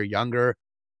half a year younger.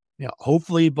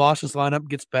 Hopefully Boston's lineup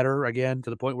gets better again to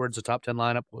the point where it's a top 10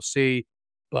 lineup. We'll see.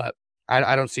 But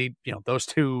I don't see, those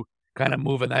two kind of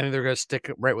moving. I think they're going to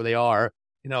stick right where they are,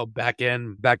 back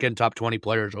in top 20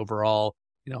 players overall,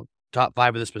 top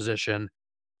 5 of this position.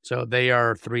 So they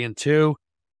are 3 and 2.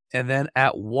 And then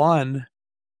at 1,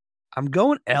 I'm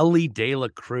going Elly De La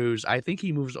Cruz. I think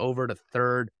he moves over to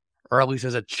 3rd, or at least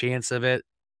has a chance of it.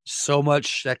 So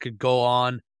much that could go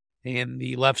on in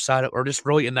the left side, or just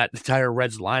really in that entire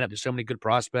Reds lineup. There's so many good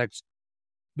prospects.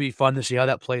 Be fun to see how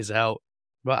that plays out.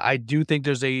 But I do think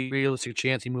there's a realistic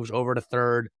chance he moves over to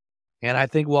 3rd. And I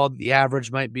think while the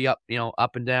average might be up,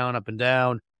 up and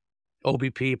down,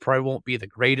 OBP probably won't be the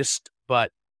greatest,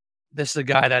 but this is a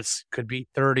guy that's could be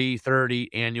 30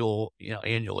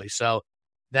 annually. So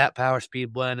that power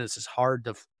speed blend is just hard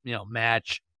to,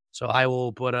 match. So I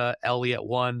will put Elly at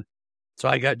 1. So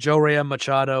I got Joe Ram,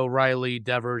 Machado, Riley,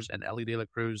 Devers, and Elly De La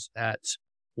Cruz at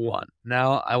 1.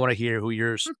 Now I want to hear who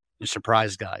your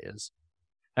surprise guy is.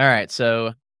 All right.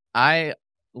 So I,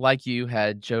 like you,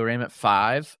 had Joe Ram at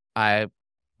 5. I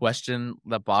question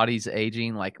the body's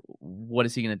aging. What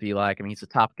is he going to be like? I mean, he's the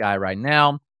top guy right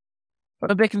now.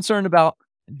 But I'm a bit concerned about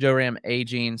Joe Ram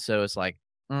aging. So it's I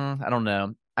don't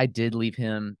know. I did leave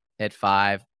him at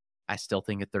 5. I still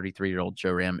think a 33-year-old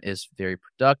Joe Ram is very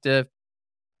productive.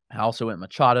 I also went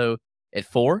Machado at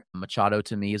 4. Machado,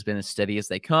 to me, has been as steady as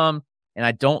they come. And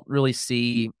I don't really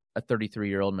see a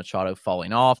 33-year-old Machado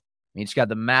falling off. I mean, he's got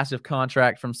the massive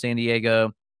contract from San Diego.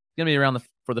 He's going to be around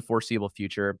for the foreseeable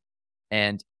future.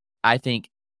 And I think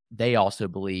they also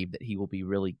believe that he will be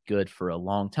really good for a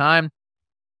long time.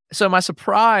 So my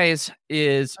surprise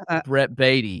is Brett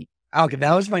Baty. Okay,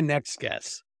 that was my next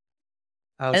guess.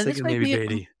 I was thinking maybe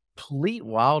Baty. Complete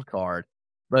wild card.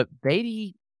 But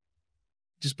Baty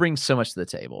just brings so much to the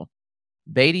table.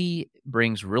 Baty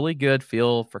brings really good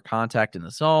feel for contact in the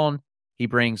zone. He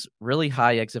brings really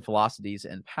high exit velocities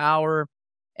and power.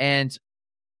 And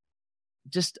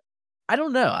just, I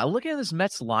don't know. I look at this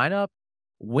Mets lineup.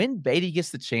 When Baty gets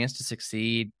the chance to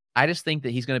succeed, I just think that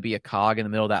he's going to be a cog in the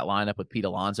middle of that lineup with Pete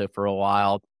Alonso for a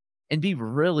while and be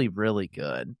really, really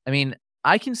good. I mean,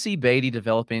 I can see Baty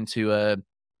develop into a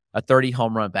 30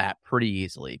 home run bat pretty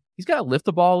easily. He's got to lift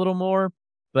the ball a little more,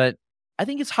 but I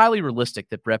think it's highly realistic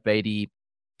that Brett Baty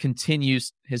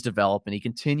continues his development. He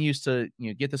continues to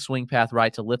get the swing path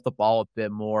right to lift the ball a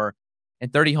bit more.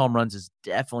 And 30 home runs is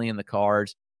definitely in the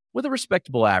cards with a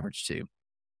respectable average too.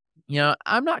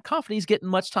 I'm not confident he's getting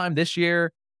much time this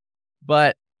year,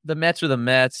 but the Mets are the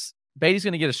Mets. Baty's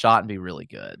going to get a shot and be really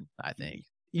good, I think.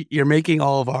 You're making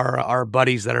all of our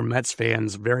buddies that are Mets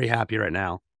fans very happy right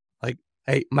now.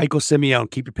 Hey, Michael Simeone,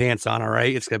 keep your pants on, all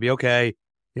right? It's going to be okay.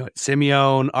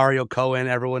 Simeone, Ariel Cohen,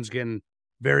 everyone's getting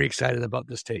very excited about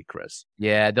this take, Chris.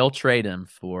 Yeah, they'll trade him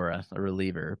for a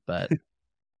reliever, but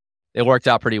it worked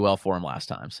out pretty well for him last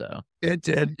time. So it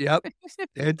did. Yep,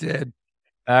 it did.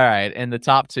 All right, and the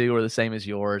top 2 are the same as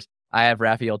yours. I have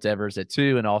Rafael Devers at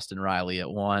 2 and Austin Riley at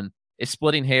 1. It's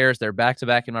splitting hairs. They're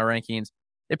back-to-back in my rankings.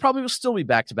 They probably will still be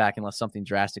back-to-back unless something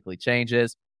drastically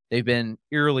changes. They've been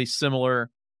eerily similar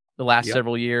the last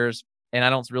several years, and I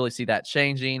don't really see that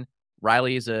changing.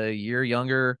 Riley is a year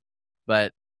younger,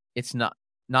 but it's not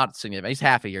significant. He's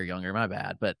half a year younger, my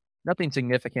bad, but nothing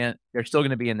significant. They're still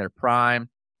going to be in their prime.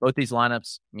 Both these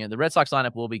lineups, the Red Sox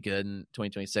lineup will be good in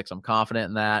 2026. I'm confident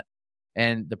in that.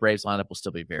 And the Braves lineup will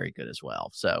still be very good as well.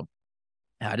 So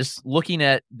just looking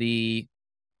at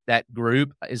that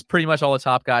group is pretty much all the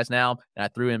top guys now. And I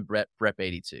threw in Brett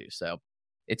Baty too. So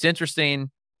it's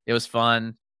interesting. It was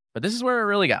fun, but this is where it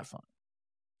really got fun.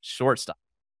 Shortstop.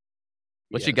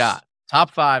 What you got?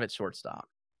 Top 5 at shortstop.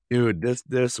 Dude,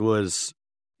 this was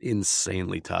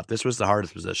insanely tough. This was the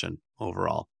hardest position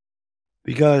overall.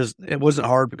 because it wasn't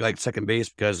hard, like second base,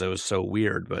 because it was so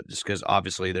weird, but just because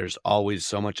obviously there's always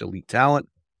so much elite talent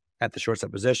at the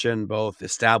shortstop position, both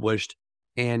established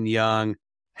and young.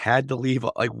 Had to leave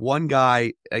like one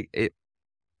guy.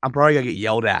 I'm probably gonna get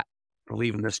yelled at for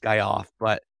leaving this guy off,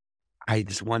 but I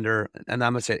just wonder. And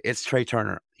I'm gonna say it's Trey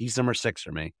Turner. He's number 6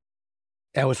 for me.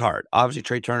 That was hard. Obviously,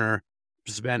 Trey Turner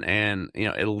has been an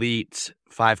elite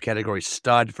 5 category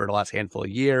stud for the last handful of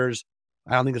years.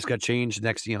 I don't think it's gonna change the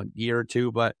next year or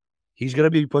two, but he's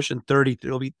gonna be pushing 30.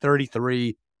 He'll be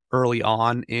 33 early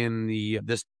on in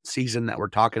this season that we're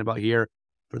talking about here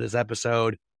for this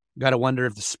episode. Got to wonder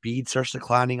if the speed starts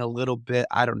declining a little bit.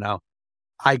 I don't know.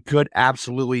 I could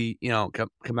absolutely, come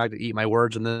back to eat my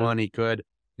words on this one. He could,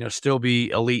 still be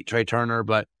elite Trey Turner.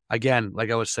 But again, like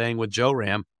I was saying with Joe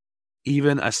Ram,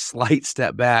 even a slight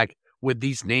step back with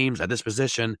these names at this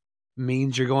position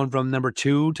means you're going from number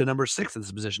 2 to number 6 in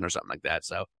this position or something like that.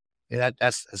 So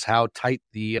that's how tight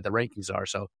the rankings are.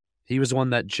 So he was the one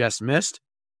that just missed.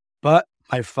 But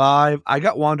my 5, I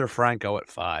got Wander Franco at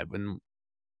 5. And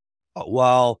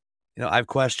while I've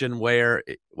questioned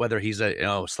whether he's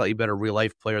a slightly better real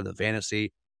life player than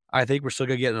fantasy, I think we're still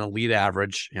gonna get an elite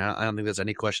average. I don't think there's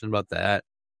any question about that.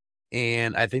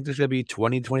 And I think there's gonna be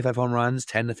 20 to 25 home runs,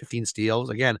 10 to 15 steals.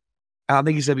 Again, I don't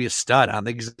think he's gonna be a stud. I don't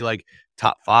think he's gonna be like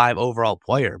top 5 overall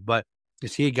player. But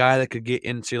is he a guy that could get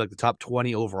into like the top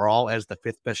 20 overall as the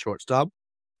 5th best shortstop?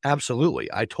 Absolutely.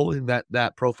 I totally think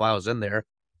that profile is in there.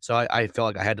 So I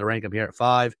felt like I had to rank him here at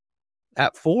 5.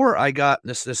 At 4, I got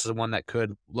this. This is one that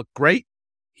could look great.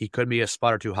 He could be a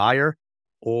spot or 2 higher,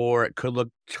 or it could look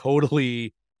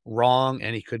totally wrong,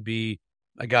 and he could be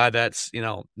a guy that's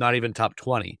not even top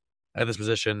 20 at this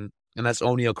position, and that's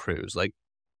O'Neal Cruz. Like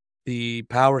the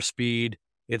power, speed,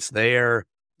 it's there.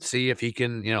 See if he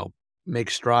can make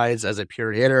strides as a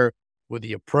pure hitter with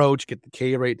the approach, get the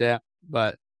K rate down.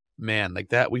 But man, like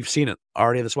that, we've seen it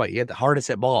already this way. He had the hardest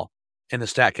hit ball in the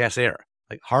StatCast era,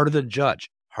 like harder than Judge,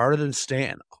 harder than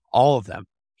Stan, all of them.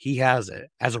 He has it.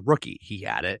 As a rookie, he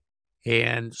had it.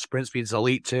 And sprint speed's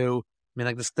elite too. I mean,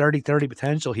 like this 30-30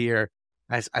 potential here.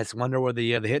 I just wonder where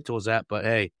the hit tool's at. But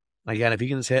hey, again, if he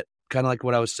can just hit kind of like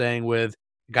what I was saying with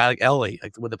a guy like Ellie,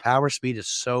 like with the power speed is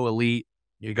so elite,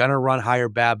 you're going to run higher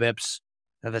BABIPs.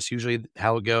 That's usually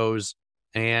how it goes.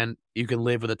 And you can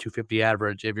live with a 250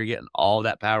 average if you're getting all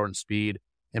that power and speed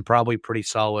and probably pretty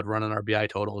solid running RBI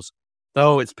totals.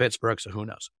 Though it's Pittsburgh, so who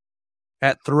knows.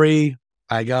 At 3,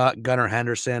 I got Gunnar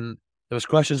Henderson. There was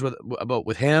questions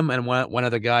with him and one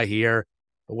other guy here,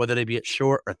 whether they be at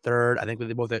short or third. I think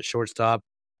they both at shortstop.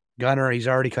 Gunnar, he's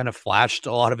already kind of flashed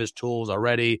a lot of his tools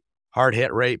already. Hard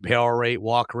hit rate, power rate,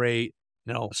 walk rate,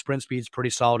 sprint speed's pretty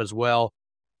solid as well.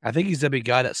 I think he's a big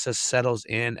guy that settles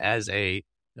in as a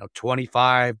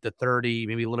 25 to 30,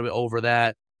 maybe a little bit over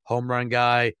that home run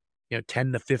guy.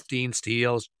 10 to 15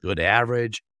 steals, good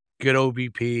average, good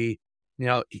OBP.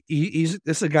 This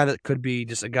is a guy that could be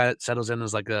just a guy that settles in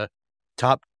as like a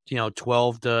top,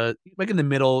 12 to like in the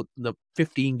middle, the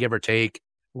 15 give or take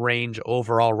range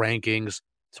overall rankings.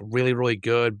 It's really, really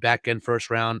good back end first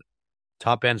round,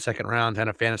 top end second round kind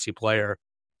of fantasy player.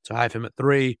 So I have him at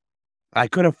 3. I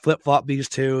could have flip flopped these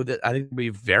two that I think would be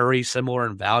very similar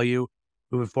in value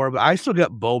moving forward, but I still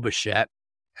got Bo Bichette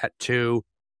at 2.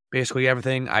 Basically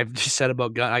everything I've just said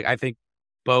about Gunn. I think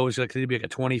Bo is going to be like a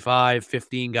 25,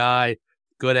 15 guy,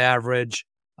 good average.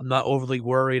 I'm not overly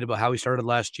worried about how he started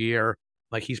last year.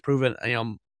 Like he's proven,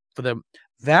 for the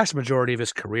vast majority of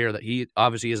his career that he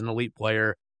obviously is an elite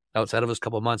player outside of his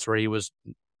couple of months where he was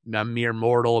a mere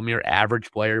mortal, a mere average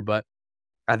player. But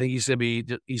I think he's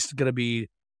going to be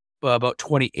about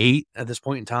 28 at this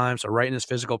point in time. So right in his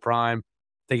physical prime,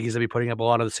 I think he's going to be putting up a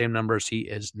lot of the same numbers he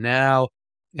is now.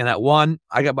 And at 1,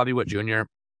 I got Bobby Witt Jr.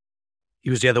 He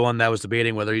was the other one that was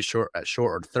debating whether he's at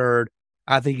short or third.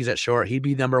 I think he's at short. He'd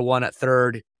be number 1 at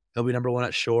third. He'll be number 1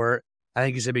 at short. I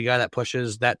think he's going to be a guy that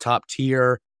pushes that top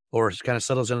tier or kind of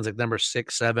settles in as like number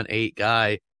 6, 7, 8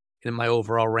 guy in my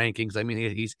overall rankings. I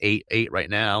mean, he's 8 right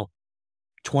now.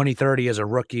 20-30 as a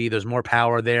rookie. There's more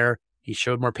power there. He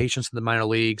showed more patience in the minor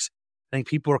leagues. I think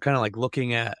people are kind of like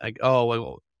looking at like,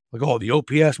 the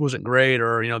OPS wasn't great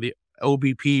or, the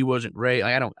OBP wasn't great.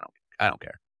 I don't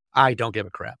care. I don't give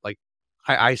a crap. Like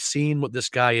I seen what this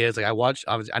guy is. Like I watched,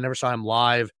 obviously I never saw him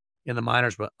live in the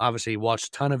minors, but obviously watched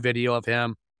a ton of video of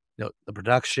him. The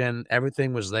production,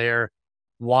 everything was there.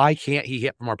 Why can't he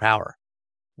hit for more power?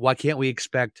 Why can't we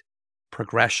expect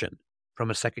progression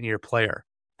from a second-year player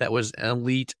that was an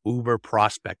elite uber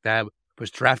prospect that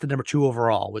was drafted number 2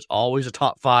 overall, was always a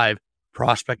top 5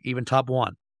 prospect, even top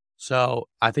 1. So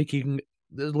I think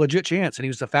there's a legit chance. And he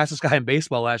was the fastest guy in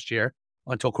baseball last year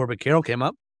until Corbin Carroll came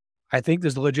up. I think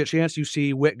there's a legit chance you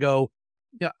see Witt go,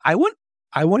 I won't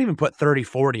even put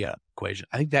 30-40 in equation.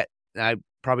 I think that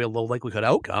probably a low likelihood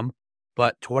outcome,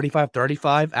 but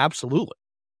 25-35, absolutely.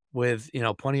 With,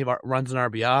 plenty of runs in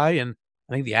RBI. And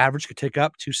I think the average could tick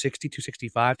up 260,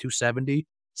 265, 270,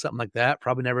 something like that.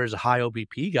 Probably never as a high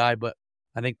OBP guy, but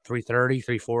I think 330,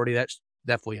 340, that's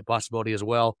definitely a possibility as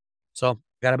well. So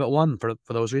got to bet one for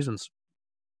those reasons.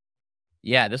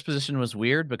 Yeah, this position was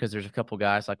weird because there's a couple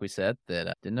guys, like we said,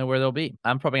 that didn't know where they'll be.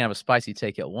 I'm probably going to have a spicy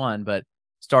take at 1, but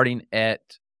starting at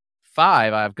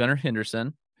 5, I have Gunnar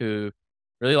Henderson, who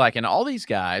really like, and all these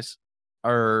guys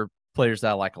are players that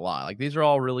I like a lot. Like, these are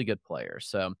all really good players.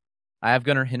 So I have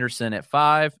Gunnar Henderson at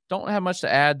 5. Don't have much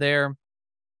to add there.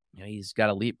 He's got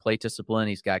elite plate discipline.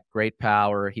 He's got great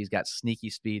power. He's got sneaky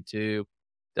speed too.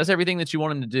 Does everything that you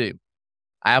want him to do.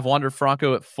 I have Wander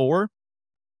Franco at 4.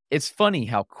 It's funny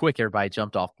how quick everybody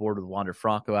jumped off board with Wander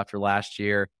Franco after last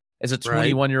year as a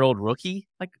 21-year-old rookie.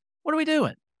 Like, what are we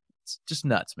doing? It's just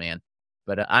nuts, man.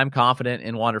 But I'm confident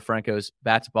in Wander Franco's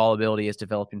bat-to-ball ability, his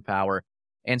developing power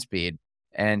and speed,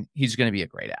 and he's going to be a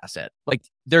great asset. Like,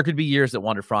 there could be years that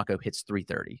Wander Franco hits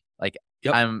 330. Like,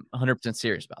 yep. I'm 100%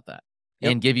 serious about that.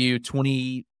 Yep. And give you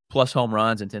 20-plus home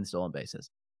runs and 10 stolen bases.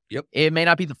 Yep. It may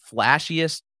not be the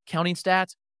flashiest counting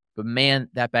stats, but man,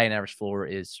 that batting average floor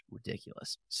is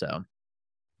ridiculous. So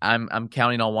I'm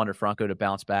counting on Wander Franco to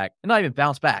bounce back. And not even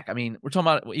bounce back. I mean, we're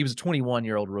talking about he was a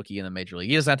 21-year-old rookie in the major league.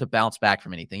 He doesn't have to bounce back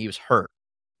from anything. He was hurt.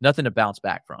 Nothing to bounce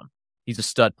back from. He's a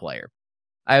stud player.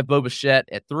 I have Bo Bichette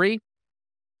at 3.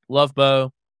 Love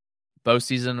Bo. Bo's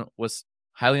season was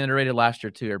highly underrated last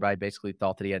year, too. Everybody basically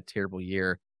thought that he had a terrible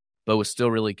year. Bo was still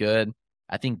really good.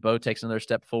 I think Bo takes another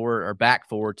step forward or back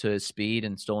forward to his speed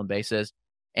and stolen bases.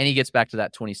 And he gets back to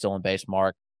that 20 stolen base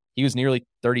mark. He was nearly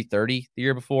 30-30 the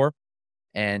year before.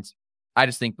 And I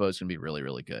just think Bo's going to be really,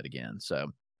 really good again.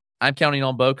 So I'm counting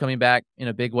on Bo coming back in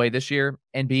a big way this year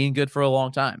and being good for a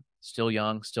long time. Still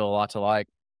young, still a lot to like.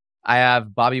 I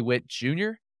have Bobby Witt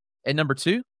Jr. at number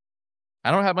 2.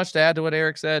 I don't have much to add to what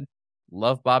Eric said.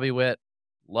 Love Bobby Witt.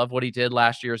 Love what he did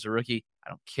last year as a rookie. I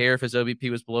don't care if his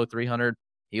OBP was below 300.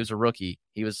 He was a rookie.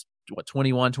 He was,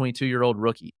 21, 22-year-old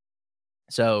rookie.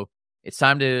 So it's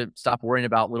time to stop worrying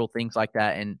about little things like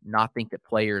that and not think that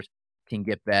players can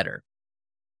get better.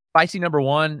 Spicy number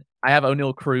 1, I have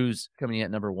O'Neal Cruz coming in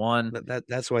at number 1.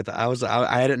 That's what I thought.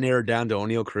 I had it narrowed down to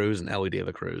O'Neal Cruz and Elly De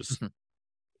La Cruz.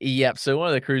 Yep. So one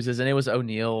of the Cruzes, and it was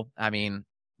O'Neal. I mean,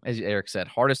 as Eric said,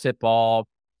 hardest hit ball.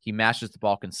 He mashes the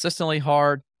ball consistently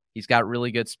hard. He's got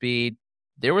really good speed.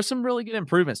 There were some really good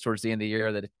improvements towards the end of the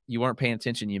year that if you weren't paying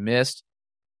attention, you missed.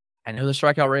 I know the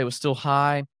strikeout rate was still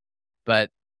high, but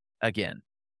again,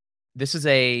 this is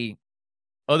a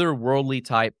otherworldly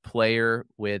type player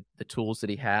with the tools that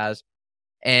he has.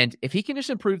 And if he can just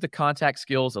improve the contact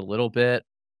skills a little bit,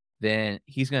 then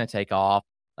he's going to take off.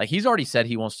 Like, he's already said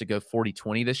he wants to go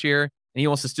 40-20 this year, and he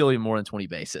wants to steal even more than 20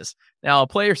 bases. Now, a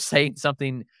player saying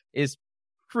something is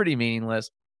pretty meaningless,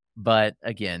 but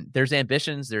again, there's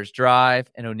ambitions, there's drive,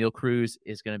 and O'Neal Cruz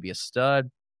is going to be a stud.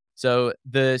 So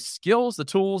the skills, the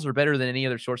tools are better than any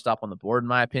other shortstop on the board, in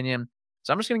my opinion.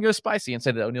 So I'm just going to go spicy and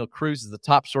say that O'Neal Cruz is the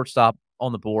top shortstop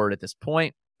on the board at this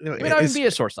point. He may not even be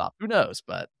a shortstop. Who knows?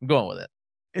 But I'm going with it.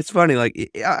 It's funny.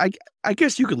 Like, I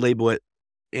guess you could label it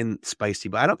in spicy,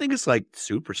 but I don't think it's like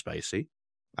super spicy.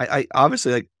 I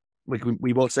obviously, like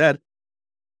we both said,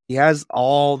 he has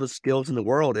all the skills in the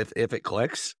world. If it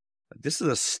clicks, this is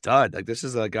a stud. Like, this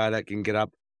is a guy that can get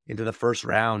up into the first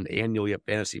round annually of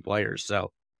fantasy players.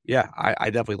 So yeah, I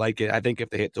definitely like it. I think if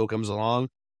the hit tool comes along,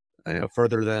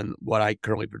 further than what I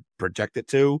currently project it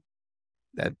to,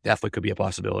 that definitely could be a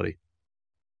possibility.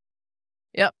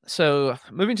 Yep. So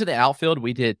moving to the outfield,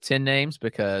 we did 10 names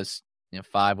because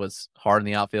 5 was hard in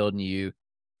the outfield and you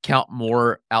count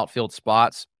more outfield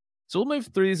spots. So we'll move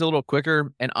through these a little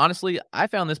quicker. And honestly, I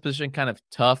found this position kind of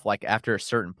tough. Like, after a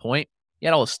certain point, you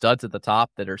had all the studs at the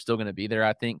top that are still going to be there,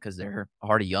 I think, because they're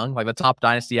already young. Like, the top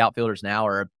dynasty outfielders now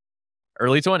are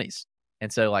early 20s.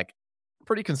 And so, like,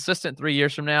 pretty consistent 3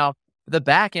 years from now. The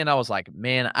back end, I was like,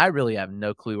 man, I really have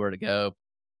no clue where to go.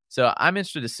 So I'm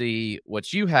interested to see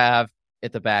what you have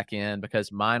at the back end,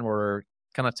 because mine were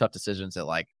kind of tough decisions at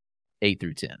like 8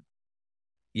 through 10.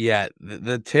 Yeah,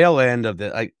 the tail end of the,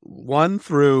 like, 1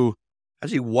 through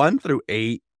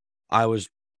 8, I was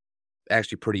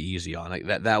actually pretty easy on. Like,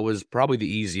 that was probably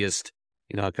the easiest,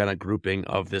 kind of grouping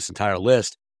of this entire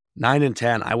list. 9 and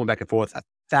 10, I went back and forth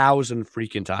 1,000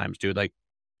 freaking times, dude. Like,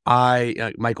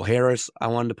 Michael Harris, I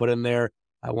wanted to put in there.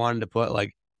 I wanted to put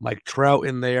like Mike Trout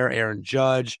in there, Aaron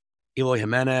Judge, Eloy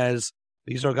Jimenez.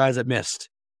 These are guys that missed.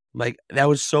 Like, that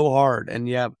was so hard. And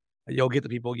yeah, You'll get the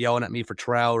people yelling at me for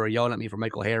Trout or yelling at me for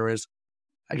Michael Harris.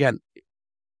 Again,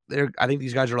 I think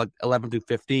these guys are like 11 through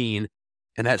 15,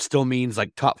 and that still means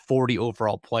like top 40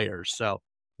 overall players. So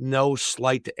no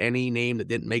slight to any name that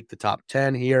didn't make the top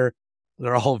 10 here.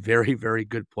 They're all very, very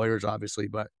good players, obviously.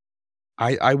 But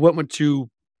I went with two,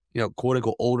 quote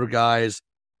unquote older guys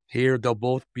here. They'll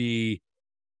both be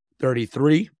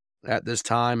 33 at this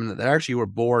time, and they actually were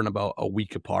born about a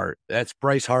week apart. That's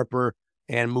Bryce Harper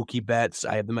and Mookie Betts.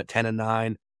 I have them at 10 and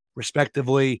 9,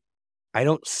 respectively. I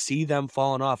don't see them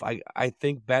falling off. I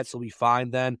think Betts will be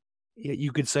fine then.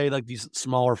 You could say like these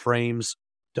smaller frames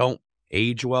don't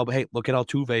age well, but hey, look at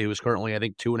Altuve, who is currently, I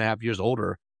think, 2.5 years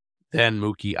older than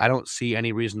Mookie. I don't see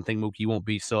any reason to think Mookie won't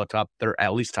be still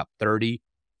at least top 30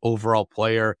 overall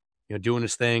player, doing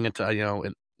his thing in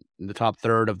the top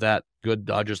third of that good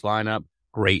Dodgers lineup.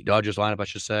 Great Dodgers lineup, I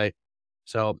should say.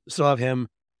 So still have him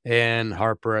and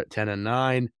Harper at 10 and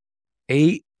 9.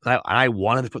 8, I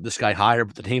wanted to put this guy higher,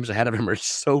 but the names ahead of him are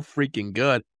so freaking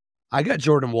good. I got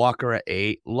Jordan Walker at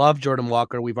 8. Love Jordan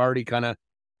Walker. We've already kind of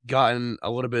gotten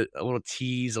a little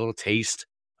tease, a little taste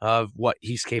of what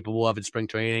he's capable of in spring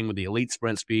training with the elite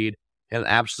sprint speed and an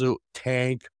absolute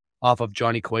tank off of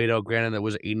Johnny Cueto. Granted, it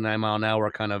was an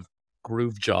 89-mile-an-hour kind of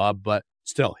groove job, but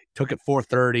still, he took it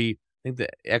 430. I think the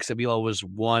exit velo was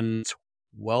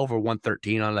 112 or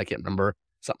 113 on it. I can't remember,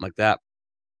 something like that.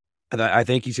 And I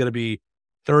think he's going to be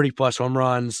 30-plus home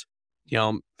runs,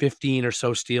 15 or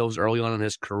so steals early on in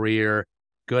his career,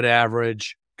 good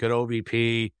average, good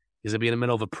OVP. He's going to be in the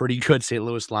middle of a pretty good St.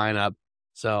 Louis lineup.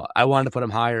 So I wanted to put him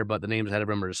higher, but the names ahead of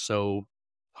him are so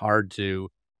hard to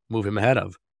move him ahead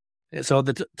of. So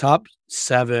the top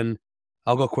 7,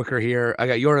 I'll go quicker here. I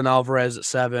got Yordan Alvarez at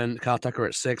 7, Kyle Tucker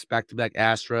at 6, back-to-back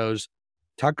Astros.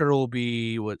 Tucker will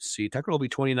be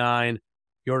 29.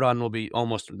 Yordan will be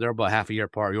they're about half a year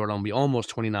apart. Yordan will be almost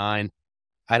 29.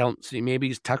 I don't see,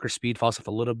 maybe Tucker's speed falls off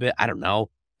a little bit. I don't know.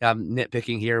 I'm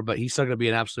nitpicking here, but he's still going to be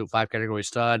an absolute 5-category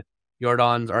stud.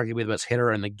 Yordan's arguably the best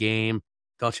hitter in the game.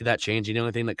 Don't see that changing. The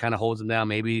only thing that kind of holds him down,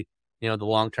 maybe, the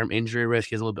long-term injury risk.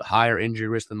 He has a little bit higher injury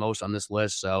risk than most on this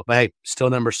list. So, but hey, still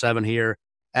number 7 here.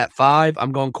 At 5,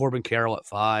 I'm going Corbin Carroll at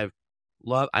 5.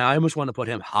 I almost want to put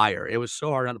him higher. It was so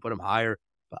hard not to put him higher,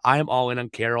 but I am all in on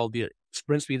Carroll. The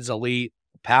sprint speed is elite.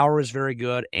 Power is very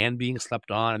good and being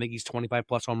slept on. I think he's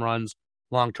 25-plus home runs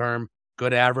long-term.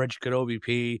 Good average, good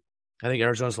OVP. I think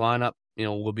Arizona's lineup,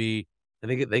 will be – I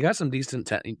think they got some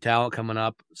decent talent coming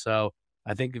up. So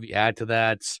I think if you add to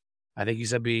that, I think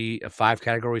he's going to be a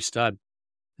 5-category stud.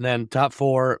 And then top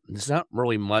 4, there's not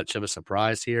really much of a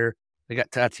surprise here. They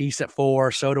got Tatis at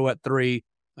 4, Soto at 3,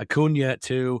 Acuna at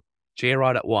 2,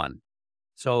 J-Rod at 1.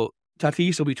 So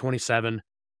Tatis will be 27.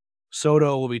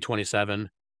 Soto will be 27.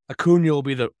 Acuna will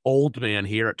be the old man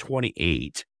here at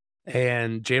 28.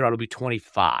 And J-Rod will be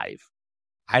 25.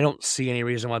 I don't see any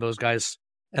reason why those guys,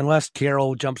 unless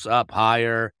Carroll jumps up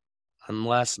higher,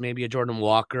 unless maybe a Jordan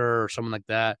Walker or someone like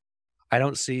that, I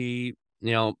don't see,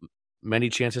 many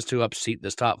chances to upseat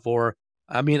this top 4.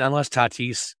 I mean, unless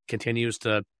Tatis continues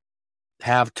to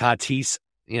have Tatis,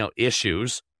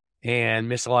 issues and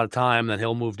miss a lot of time, then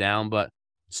he'll move down, but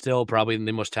still probably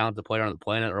the most talented player on the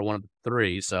planet or one of the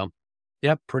 3. So,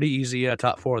 yeah, pretty easy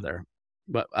top 4 there.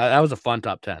 But that was a fun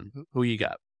top 10. Who you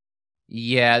got?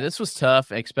 Yeah, this was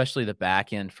tough, especially the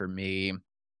back end for me.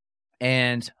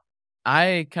 And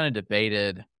I kind of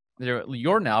debated.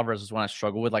 Yordan Alvarez is one I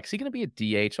struggle with. Like, is he going to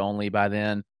be a DH only by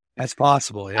then? That's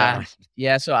possible, yeah.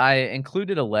 Yeah, so I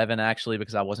included 11, actually,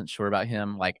 because I wasn't sure about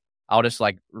him. Like, I'll just,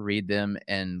 read them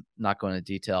and not go into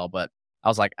detail. But I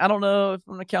was like, I don't know if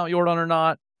I'm going to count Yordan or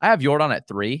not. I have Yordan at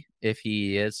 3 if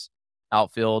he is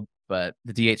outfield, but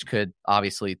the DH could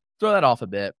obviously throw that off a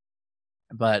bit.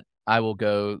 But I will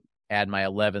go add my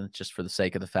 11th just for the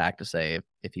sake of the fact to say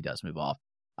if he does move off.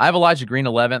 I have Elijah Green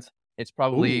 11th. It's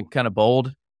probably kind of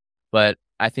bold, but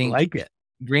I think like it.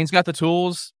 Green's got the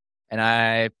tools, and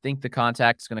I think the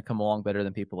contact is going to come along better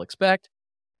than people expect.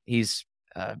 He's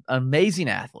an amazing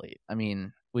athlete. I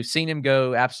mean, we've seen him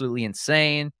go absolutely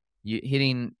insane,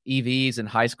 hitting EVs in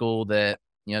high school that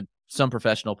some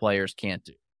professional players can't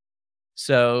do.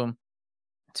 So,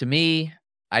 to me,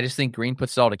 I just think Green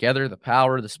puts it all together, the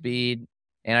power, the speed,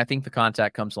 and I think the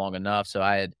contact comes long enough. So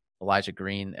I had Elijah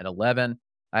Green at 11.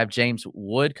 I have James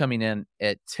Wood coming in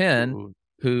at 10,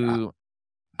 who,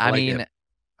 I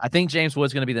think James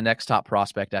Wood's going to be the next top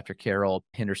prospect after Carroll,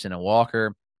 Henderson, and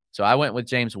Walker. So I went with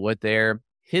James Wood there.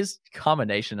 His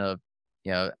combination of,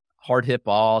 hard hit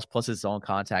balls plus his zone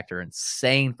contact are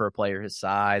insane for a player his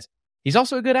size. He's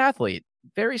also a good athlete,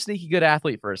 very sneaky good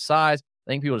athlete for his size.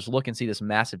 I think people just look and see this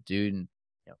massive dude and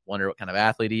wonder what kind of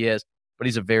athlete he is, but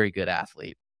he's a very good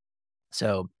athlete.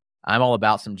 So I'm all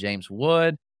about some James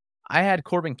Wood. I had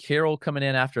Corbin Carroll coming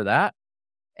in after that,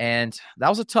 and that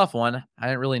was a tough one. I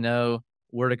didn't really know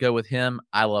where to go with him.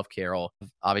 I love Carroll.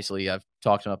 Obviously, I've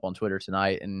talked him up on Twitter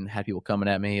tonight and had people coming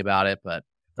at me about it, but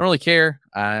I don't really care.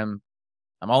 I'm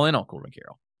all in on Corbin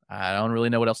Carroll. I don't really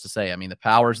know what else to say. I mean, the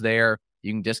power's there.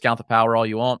 You can discount the power all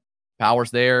you want.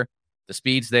 Power's there. The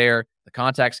speed's there. The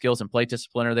contact skills and plate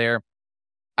discipline are there.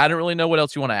 I don't really know what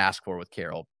else you want to ask for with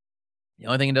Carroll. The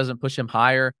only thing that doesn't push him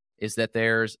higher is that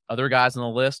there's other guys on the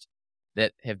list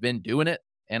that have been doing it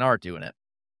and are doing it.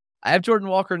 I have Jordan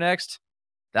Walker next.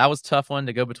 That was a tough one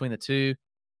to go between the two.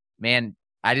 Man,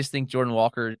 I just think Jordan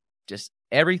Walker, just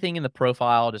everything in the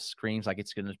profile just screams like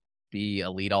it's going to be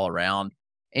elite all around.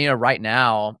 And, right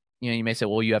now, you may say,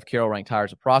 well, you have Carroll ranked higher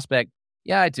as a prospect.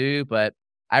 Yeah, I do. But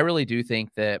I really do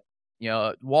think that,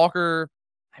 Walker,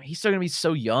 he's still going to be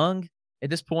so young at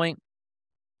this point.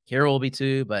 Carroll will be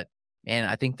too. But, man,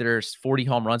 I think there's 40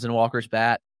 home runs in Walker's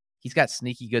bat. He's got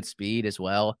sneaky good speed as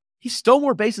well. He stole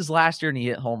more bases last year and he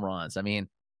hit home runs. I mean,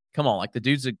 come on, the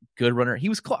dude's a good runner. He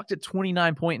was clocked at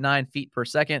 29.9 feet per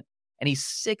second, and he's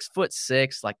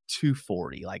 6'6",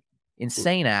 240,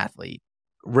 insane athlete.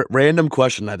 Random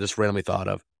question I just randomly thought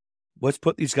of. Let's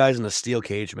put these guys in a steel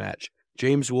cage match.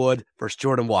 James Wood versus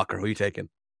Jordan Walker. Who are you taking?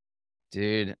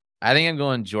 Dude, I think I'm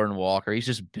going Jordan Walker. He's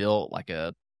just built like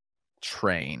a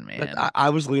train, man. I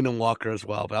was leaning Walker as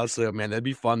well, but I was like, man, that'd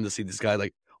be fun to see this guy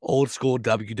old school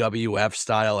WWF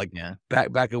style,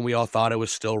 back when we all thought it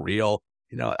was still real.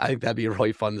 I think that'd be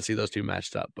really fun to see those two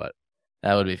matched up. But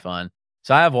that would be fun.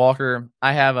 So I have Walker.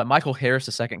 I have Michael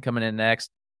Harris II coming in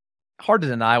next. Hard to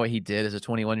deny what he did as a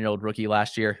 21-year-old rookie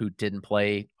last year who didn't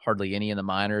play hardly any in the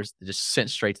minors. They just sent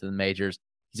straight to the majors.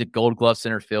 He's a Gold Glove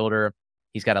center fielder.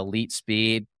 He's got elite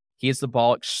speed. He hits the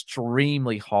ball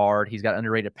extremely hard. He's got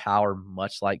underrated power,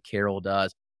 much like Carroll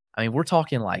does. I mean, we're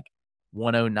talking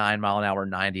 109 mile an hour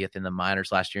 90th in the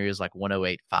minors last year. He was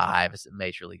 108.5 as a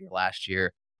major leaguer last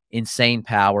year. Insane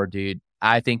power, dude.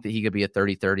 I think that he could be a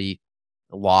 30-30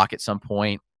 lock at some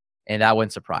point, and that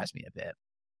wouldn't surprise me a bit.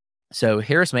 So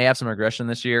Harris may have some regression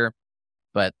this year,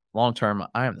 but long-term,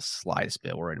 I am the slightest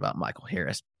bit worried about Michael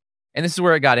Harris. And this is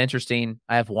where it got interesting.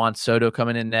 I have Juan Soto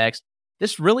coming in next.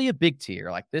 This is really a big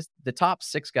tier. The top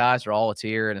 6 guys are all a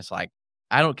tier, and it's I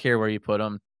don't care where you put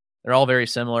them. They're all very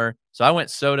similar. So I went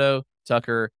Soto,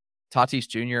 Tucker, Tatis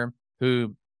Jr.,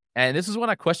 and this is when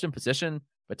I question position,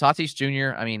 but Tatis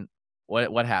Jr., I mean,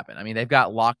 what happened? I mean, they've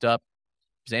got locked up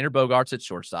Xander Bogaerts at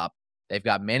shortstop. They've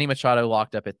got Manny Machado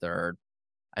locked up at third.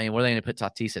 I mean, what are they going to put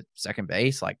Tatis at second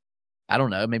base? I don't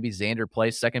know. Maybe Xander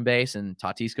plays second base and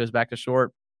Tatis goes back to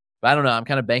short. But I don't know. I'm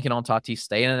kind of banking on Tatis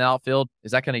staying in the outfield.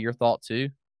 Is that kind of your thought too?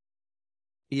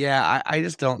 Yeah, I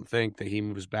just don't think that he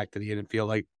moves back to the infield.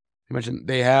 Like you mentioned,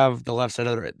 they have the left side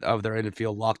of their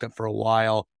infield locked up for a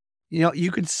while.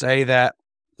 You could say that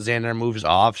Xander moves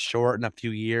off short in a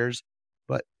few years,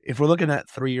 but if we're looking at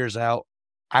 3 years out,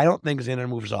 I don't think Xander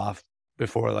moves off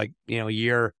before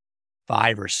year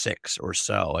 5 or 6 or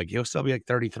so. He'll still be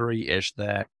 33-ish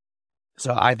there.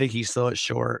 So I think he's still at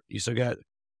short. You still got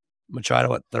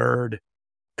Machado at third.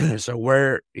 So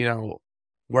where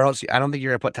else? I don't think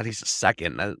you're gonna put Tatis at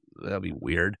second. That'll be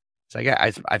weird. So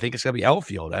I think it's gonna be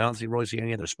outfield. I don't really see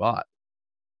any other spot.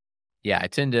 Yeah, I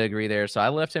tend to agree there. So I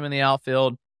left him in the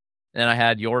outfield. Then I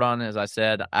had Jordan, as I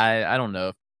said. I don't know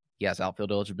if he has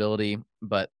outfield eligibility,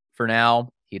 but for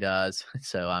now he does.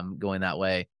 So I'm going that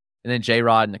way. And then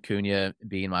J-Rod and Acuna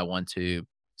being my 1-2.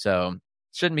 So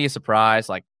shouldn't be a surprise.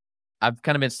 I've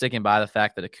kind of been sticking by the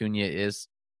fact that Acuna is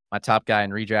my top guy in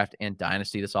redraft and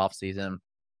dynasty this offseason.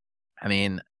 I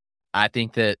mean, I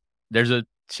think that there's a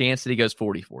chance that he goes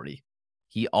 40-40.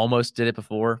 He almost did it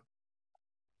before.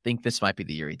 I think this might be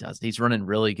the year he does. He's running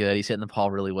really good. He's hitting the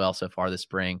ball really well so far this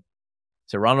spring.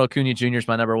 So Ronald Acuna Jr. is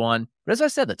my number 1. But as I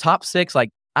said, the top 6,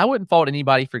 I wouldn't fault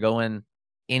anybody for going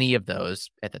any of those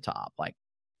at the top.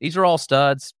 These are all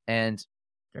studs, and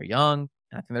they're young.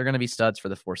 And I think they're going to be studs for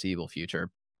the foreseeable future.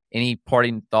 Any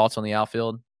parting thoughts on the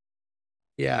outfield?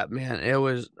 Yeah, man,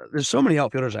 there's so many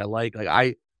outfielders I like.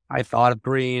 I thought of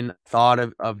Green, thought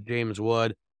of James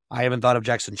Wood. I haven't thought of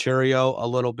Jackson Churio a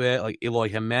little bit, Eloy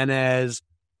Jimenez.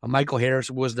 Michael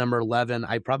Harris was number 11.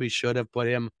 I probably should have put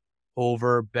him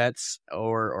over Betts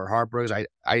or Harper's. I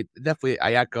definitely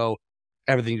echo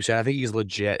everything you said. I think he's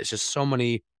legit. It's just so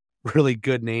many really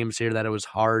good names here that it was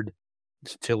hard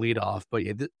to lead off. But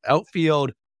yeah, the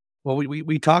outfield, well,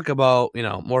 we talk about,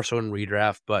 more so in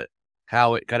redraft, but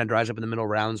how it kind of dries up in the middle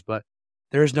rounds. But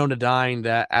there's no denying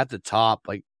that at the top,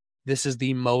 this is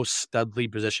the most studly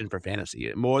position for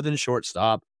fantasy. More than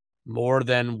shortstop, more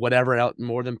than whatever else,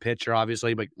 more than pitcher,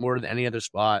 obviously, but more than any other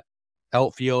spot.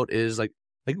 Outfield is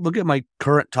Like, look at my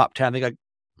current top 10. I think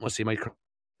let's see, my current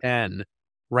 10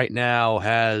 right now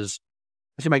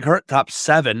my current top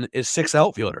 7 is 6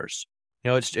 outfielders.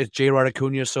 It's J-Rod,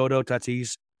 Acuna, Soto,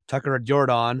 Tatis, Tucker, and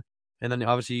Jordan. And then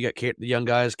obviously you got the young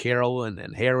guys, Carroll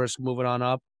and Harris moving on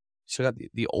up. So you got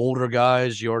the older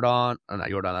guys,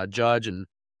 Judge and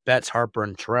Betts, Harper,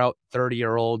 and Trout,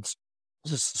 30-year-olds.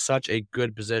 This is such a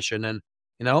good position. And,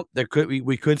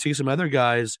 we could see some other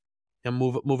guys and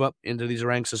move up into these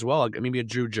ranks as well. Like maybe a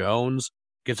Drew Jones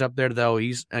gets up there, though.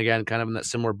 He's, again, kind of in that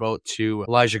similar boat to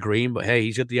Elijah Green. But, hey,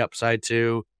 he's got the upside,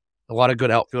 too. A lot of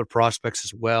good outfield prospects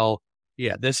as well.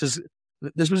 Yeah, this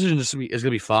position is going to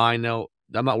be fine. No,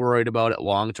 I'm not worried about it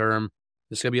long term.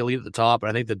 It's going to be elite at the top, and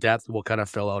I think the depth will kind of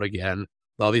fill out again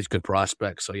with all these good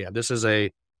prospects. So, yeah, this is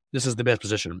the best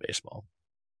position in baseball.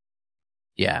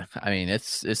 Yeah, I mean,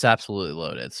 it's absolutely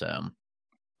loaded. So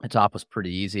the top was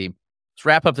pretty easy. Let's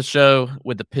wrap up the show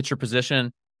with the pitcher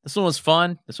position. This one was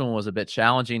fun. This one was a bit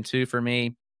challenging, too, for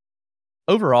me.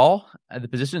 Overall, the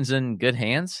position's in good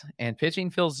hands, and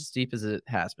pitching feels as deep as it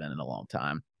has been in a long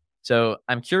time. So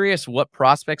I'm curious what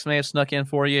prospects may have snuck in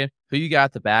for you, who you got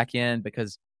at the back end,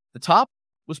 because the top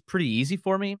was pretty easy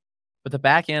for me, but the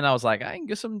back end, I was like, I can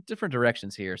go some different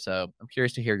directions here. So I'm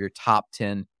curious to hear your top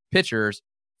 10 pitchers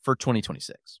for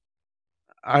 2026.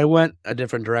 I went a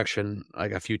different direction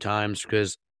like a few times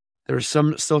because there's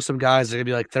still some guys that are going to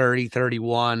be like 30,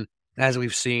 31, as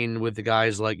we've seen with the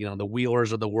guys like, the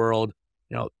Wheelers of the world.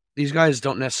 These guys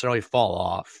don't necessarily fall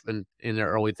off in their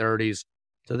early 30s.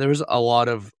 So there's a lot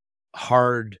of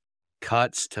hard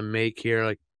cuts to make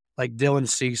here. Like Dylan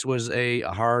Cease was a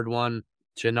hard one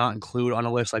to not include on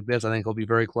a list like this. I think he'll be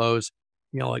very close.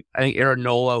 I think Aaron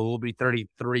Nola, who will be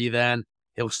 33 then,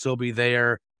 he'll still be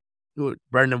there.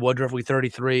 Brendan Woodruff will be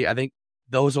 33. I think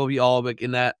those will be all like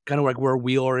in that kind of like where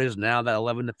Wheeler is now, that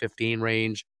 11 to 15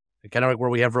 range. Kind of like where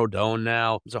we have Rodon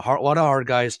now. There's a lot of hard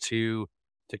guys to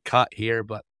cut here,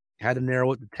 but I had to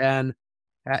narrow it to 10.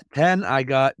 At 10, I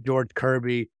got George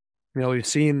Kirby. We've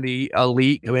seen the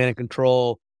elite command and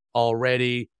control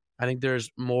already. I think there's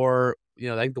more,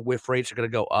 I think the whiff rates are going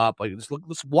to go up. Like,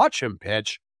 let's watch him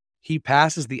pitch. He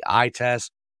passes the eye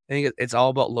test. I think it's all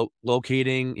about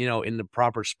locating, in the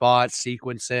proper spots,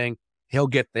 sequencing. He'll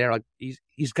get there. Like,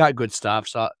 he's got good stuff.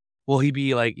 So will he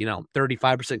be like,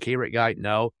 35% K rate guy?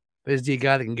 No. But is he a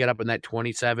guy that can get up in that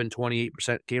 27,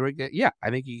 28% K rate? Yeah, I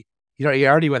think he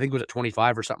already, I think, was at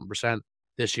 25 or something percent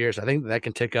this year. So I think that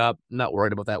can tick up. I'm not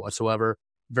worried about that whatsoever.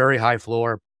 Very high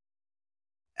floor.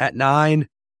 At 9,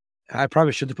 I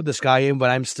probably should have put this guy in, but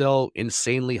I'm still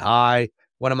insanely high.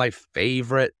 One of my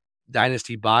favorite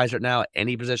dynasty buys right now at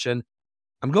any position.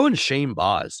 I'm going Shane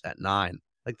Baz at 9.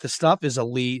 Like, the stuff is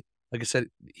elite. Like I said,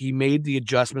 he made the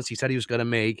adjustments he said he was going to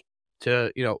make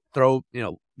to, throw,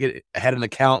 get ahead in the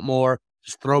count more,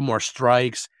 just throw more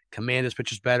strikes, command his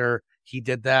pitches better. He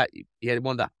did that. He had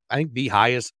one of the, I think, the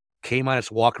highest K-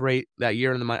 walk rate that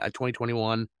year in the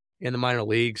 2021 in the minor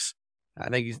leagues. I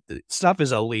think the stuff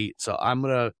is elite. So I'm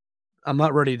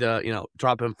not ready to,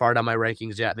 drop him far down my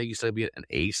rankings yet. I think he's still be an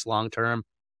ace long term.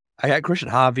 I got Christian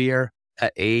Javier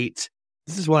at 8.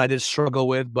 This is one I did struggle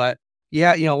with, but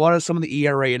yeah, a lot of some of the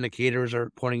ERA indicators are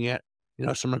pointing at,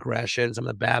 some regression, some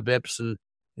of the BABIPs and,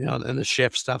 and the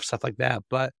shift stuff like that.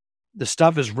 But the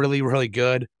stuff is really, really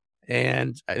good.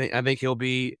 And I think he'll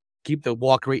keep the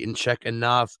walk rate in check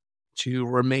enough to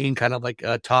remain kind of like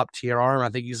a top tier arm. I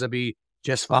think he's going to be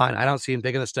just fine. I don't see him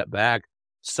taking a step back.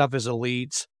 Stuff is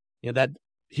elite. That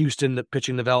Houston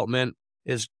pitching development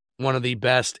is one of the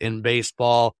best in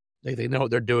baseball. They know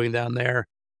what they're doing down there.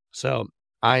 So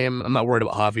I'm not worried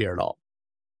about Javier at all.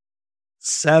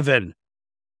 7,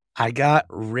 I got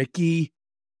Ricky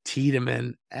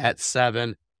Tiedemann at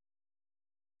 7.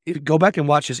 If you go back and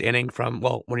watch his inning from,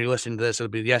 when you're listening to this,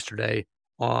 it'll be yesterday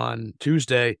on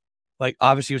Tuesday. Like,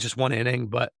 obviously it was just one inning,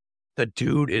 but the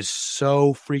dude is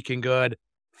so freaking good.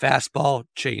 Fastball,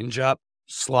 changeup,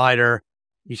 slider.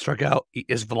 He struck out.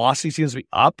 His velocity seems to be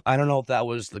up. I don't know if that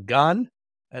was the gun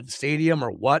at the stadium or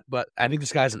what, but I think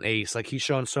this guy's an ace. Like, he's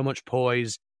shown so much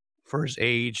poise for his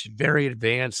age, very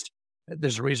advanced.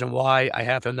 There's a reason why I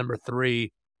have him number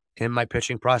 3 in my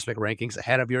pitching prospect rankings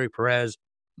ahead of Yuri Perez.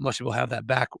 Most people have that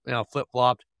back,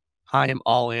 flip-flopped. I am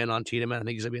all in on Tiedemann. I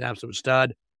think he's going to be an absolute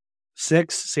stud.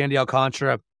 6, Sandy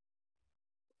Alcantara.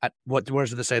 What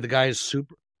words did they say? The guy is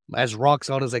super, as rock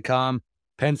solid as they come.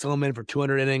 Pencil him in for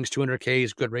 200 innings, 200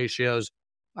 Ks, good ratios.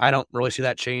 I don't really see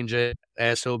that changing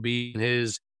as he'll be in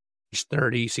his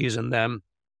 30 season then.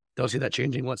 Don't see that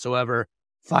changing whatsoever.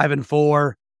 5 and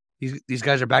 4. These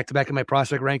guys are back-to-back in my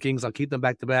prospect rankings. I'll keep them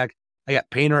back-to-back. I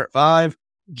got Painter at 5,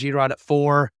 G-Rod at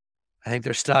 4. I think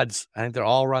they're studs. I think they're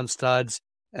all-run studs.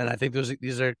 And I think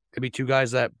these are going to be two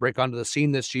guys that break onto the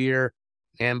scene this year.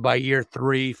 And by year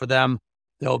 3 for them,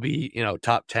 they'll be,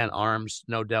 top 10 arms,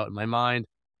 no doubt in my mind.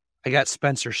 I got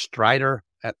Spencer Strider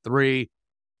at 3.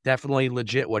 Definitely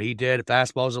legit what he did.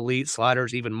 Fastball's elite,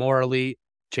 sliders even more elite.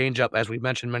 Changeup, as we've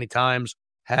mentioned many times,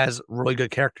 has really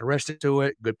good characteristic to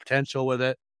it, good potential with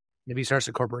it. If he starts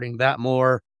incorporating that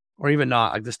more, or even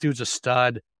not, like this dude's a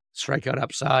stud. Strikeout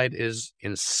upside is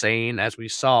insane, as we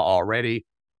saw already.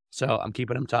 So I'm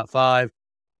keeping him top 5.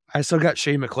 I still got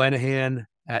Shane McClanahan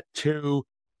at 2.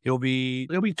 He'll be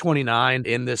 29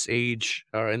 in this age,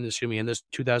 or in this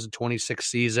 2026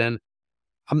 season.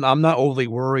 I'm not overly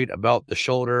worried about the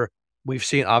shoulder. We've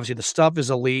seen, obviously, the stuff is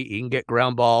elite. He can get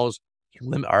ground balls. He can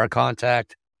limit our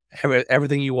contact.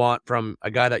 Everything you want from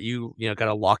a guy that you got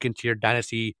to lock into your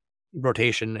dynasty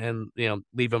rotation and,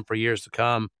 leave him for years to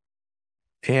come.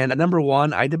 And at number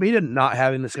 1, I debated not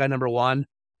having this guy number 1.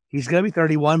 He's going to be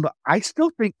 31, but I still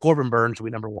think Corbin Burnes will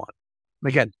be number 1.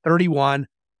 Again, 31.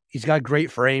 He's got a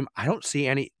great frame. I don't see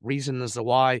any reason as to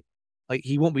why,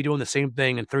 he won't be doing the same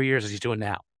thing in 3 years as he's doing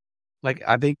now.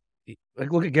 I think,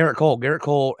 look at Garrett Cole. Garrett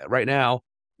Cole right now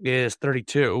is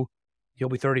 32. He'll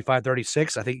be 35,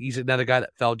 36. I think he's another guy that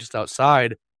fell just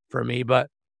outside for me. But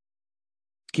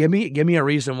give me a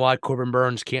reason why Corbin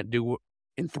Burnes can't do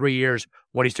in 3 years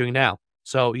what he's doing now.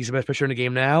 So he's the best pitcher in the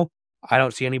game now. I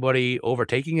don't see anybody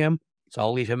overtaking him. So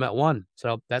I'll leave him at 1.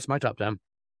 So that's my top 10.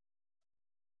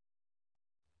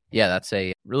 Yeah, that's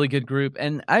a really good group.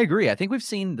 And I agree. I think we've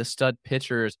seen the stud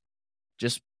pitchers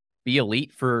just be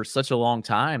elite for such a long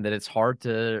time that it's hard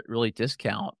to really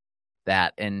discount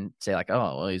that and say oh,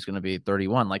 well, he's going to be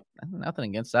 31.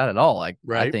 Nothing against that at all.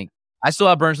 Right. I think I still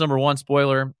have Burnes number 1.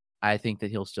 Spoiler. I think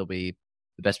that he'll still be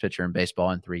the best pitcher in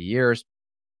baseball in 3 years.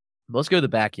 But let's go to the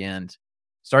back end.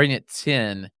 Starting at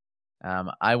 10,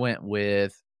 I went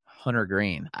with Hunter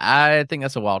Greene. I think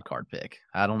that's a wild card pick.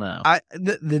 I don't know.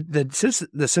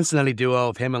 The Cincinnati duo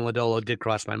of him and Lodolo did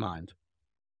cross my mind.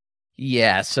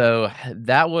 Yeah, so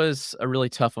that was a really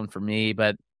tough one for me,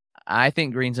 but I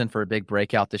think Greene's in for a big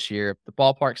breakout this year. The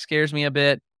ballpark scares me a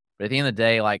bit, but at the end of the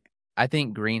day, I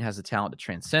think Greene has the talent to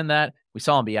transcend that. We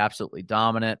saw him be absolutely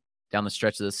dominant down the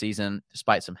stretch of the season,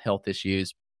 despite some health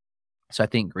issues. So I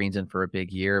think Greene's in for a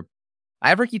big year. I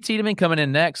have Ricky Tiedemann coming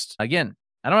in next. Again,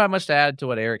 I don't have much to add to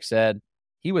what Eric said.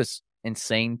 He was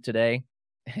insane today.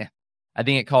 I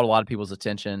think it caught a lot of people's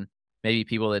attention, maybe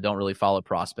people that don't really follow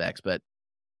prospects, but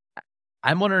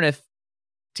I'm wondering if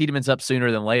Tiedemann's up sooner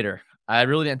than later. I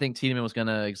really didn't think Tiedemann was going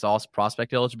to exhaust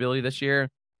prospect eligibility this year.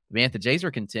 Man, if the Jays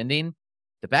are contending,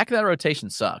 the back of that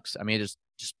rotation sucks. I mean, just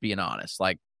being honest.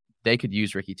 They could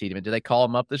use Ricky Tiedemann. Do they call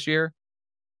him up this year?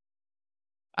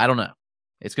 I don't know.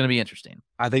 It's going to be interesting.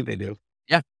 I think they do.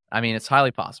 Yeah. I mean, it's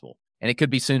highly possible. And it could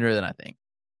be sooner than I think.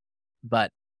 But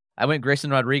I went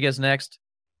Grayson Rodriguez next.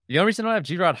 The only reason I have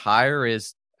G-Rod higher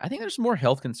is I think there's more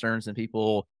health concerns than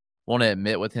people want to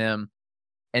admit with him.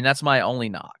 And that's my only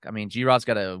knock. I mean, G-Rod's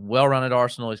got a well-rounded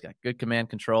arsenal. He's got good command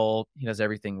control. He does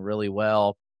everything really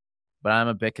well. But I'm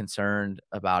a bit concerned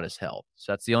about his health.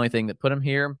 So that's the only thing that put him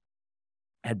here.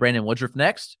 I had Brandon Woodruff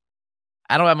next.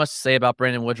 I don't have much to say about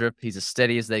Brandon Woodruff. He's as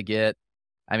steady as they get.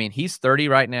 I mean, he's 30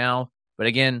 right now. But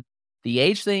again, the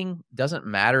age thing doesn't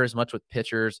matter as much with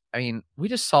pitchers. I mean, we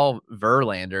just saw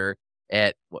Verlander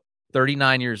at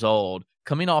 39 years old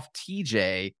coming off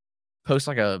TJ post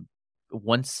a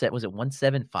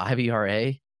 1.75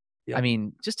 ERA? Yep. I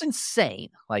mean, just insane.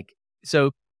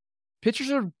 So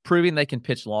pitchers are proving they can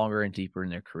pitch longer and deeper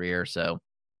in their career. So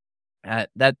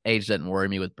that age doesn't worry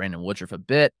me with Brandon Woodruff a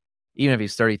bit. Even if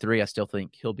he's 33, I still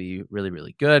think he'll be really,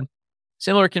 really good.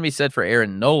 Similar can be said for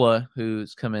Aaron Nola,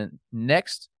 who's coming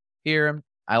next here.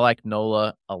 I like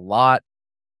Nola a lot.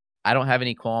 I don't have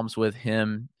any qualms with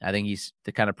him. I think he's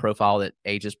the kind of profile that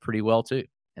ages pretty well too.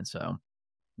 And so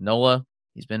Nola,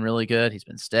 he's been really good. He's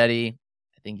been steady.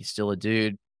 I think he's still a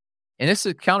dude. And this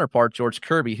is a counterpart, George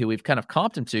Kirby, who we've kind of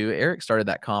comped him to. Eric started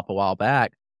that comp a while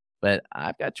back, but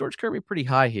I've got George Kirby pretty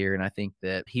high here, and I think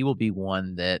that he will be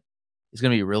one that is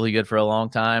going to be really good for a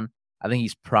long time. I think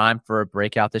he's primed for a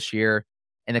breakout this year.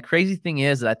 And the crazy thing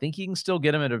is that I think you can still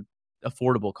get him at an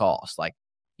affordable cost.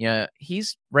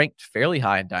 He's ranked fairly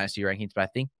high in dynasty rankings, but I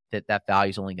think that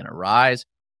value is only going to rise.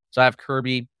 So I have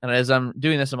Kirby. And as I'm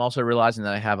doing this, I'm also realizing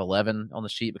that I have 11 on the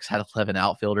sheet because I had 11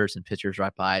 outfielders and pitchers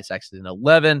right by. It's actually an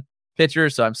 11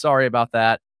 pitchers, so I'm sorry about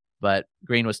that. But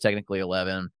Greene was technically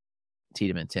 11,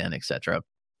 Tiedemann 10, etc.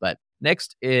 But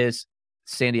next is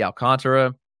Sandy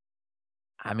Alcantara.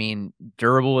 I mean,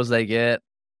 durable as they get.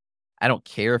 I don't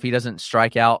care if he doesn't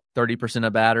strike out 30%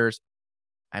 of batters.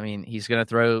 I mean, he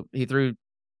threw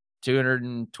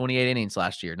 228 innings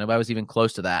last year. Nobody was even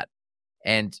close to that.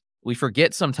 And we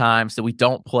forget sometimes that we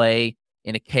don't play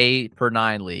in a K per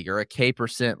 9 league or a K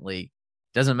percent league.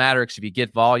 Doesn't matter because if you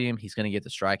get volume, he's going to get the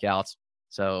strikeouts.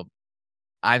 So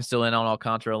I'm still in on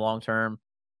Alcantara long term.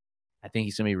 I think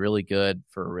he's going to be really good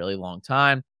for a really long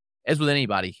time. As with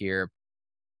anybody here,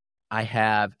 I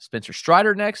have Spencer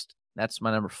Strider next. That's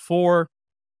my number 4.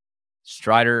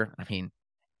 Strider, I mean,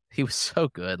 he was so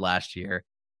good last year.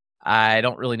 I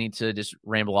don't really need to just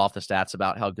ramble off the stats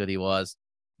about how good he was.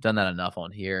 Done that enough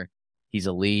on here. He's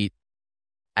elite.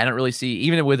 I don't really see,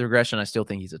 even with regression, I still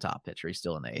think he's a top pitcher. He's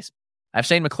still an ace. I have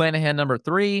Shane McClanahan, number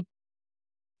 3.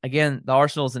 Again, the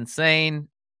arsenal is insane.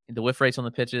 The whiff rates on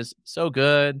the pitches, so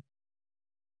good.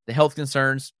 The health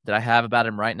concerns that I have about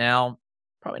him right now,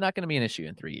 probably not going to be an issue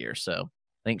in 3 years. So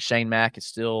I think Shane Mack is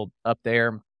still up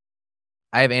there.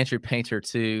 I have Andrew Painter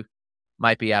too.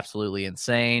 Might be absolutely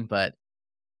insane, but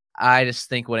I just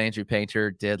think what Andrew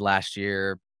Painter did last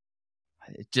year,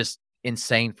 just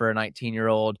insane for a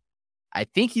 19-year-old. I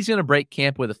think he's going to break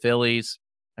camp with the Phillies.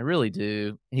 I really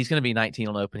do. He's going to be 19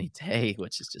 on opening day,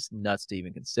 which is just nuts to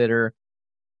even consider.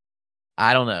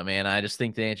 I don't know, man. I just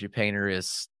think that Andrew Painter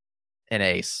is an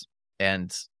ace,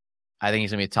 and I think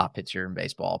he's going to be a top pitcher in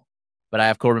baseball. But I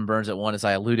have Corbin Burnes at 1, as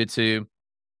I alluded to.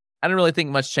 I don't really think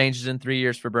much changes in 3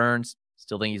 years for Burnes.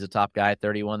 Still think he's a top guy at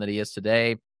 31 that he is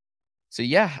today. So,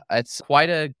 yeah, it's quite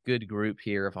a good group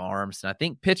here of arms. And I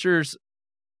think pitchers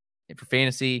for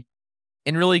fantasy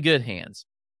in really good hands.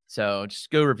 So just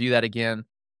go review that again.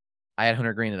 I had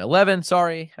Hunter Green at 11.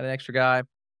 Sorry, had an extra guy.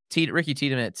 Ricky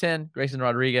Tiedemann at 10. Grayson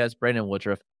Rodriguez, Brandon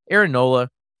Woodruff, Aaron Nola,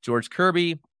 George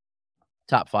Kirby.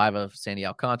 Top 5 of Sandy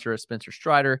Alcantara, Spencer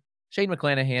Strider, Shane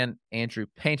McClanahan, Andrew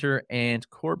Painter, and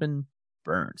Corbin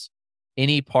Burnes.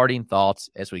 Any parting thoughts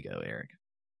as we go, Eric?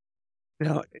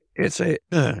 It's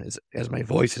as my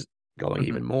voice is going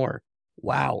even more.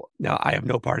 Wow. Now I have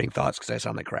no parting thoughts because I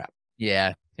sound like crap.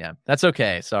 Yeah. That's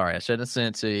okay. Sorry, I shouldn't have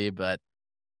sent it to you. But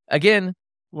again,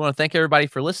 we want to thank everybody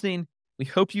for listening. We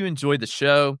hope you enjoyed the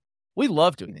show. We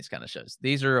love doing these kind of shows.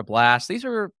 These are a blast. These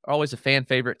are always a fan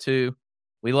favorite too.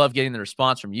 We love getting the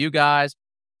response from you guys.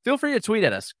 Feel free to tweet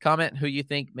at us. Comment who you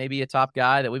think may be a top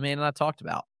guy that we may not have talked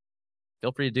about.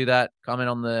 Feel free to do that. Comment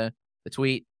on the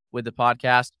tweet with the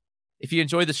podcast. If you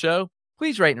enjoyed the show,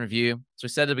 please rate and review. As we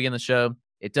said at the beginning of the show,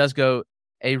 it does go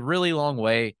a really long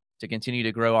way to continue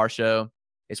to grow our show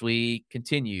as we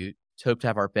continue to hope to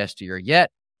have our best year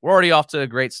yet. We're already off to a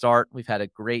great start. We've had a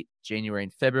great January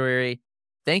and February.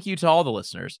 Thank you to all the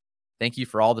listeners. Thank you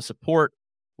for all the support.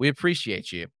 We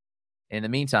appreciate you. In the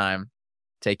meantime,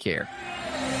 take care.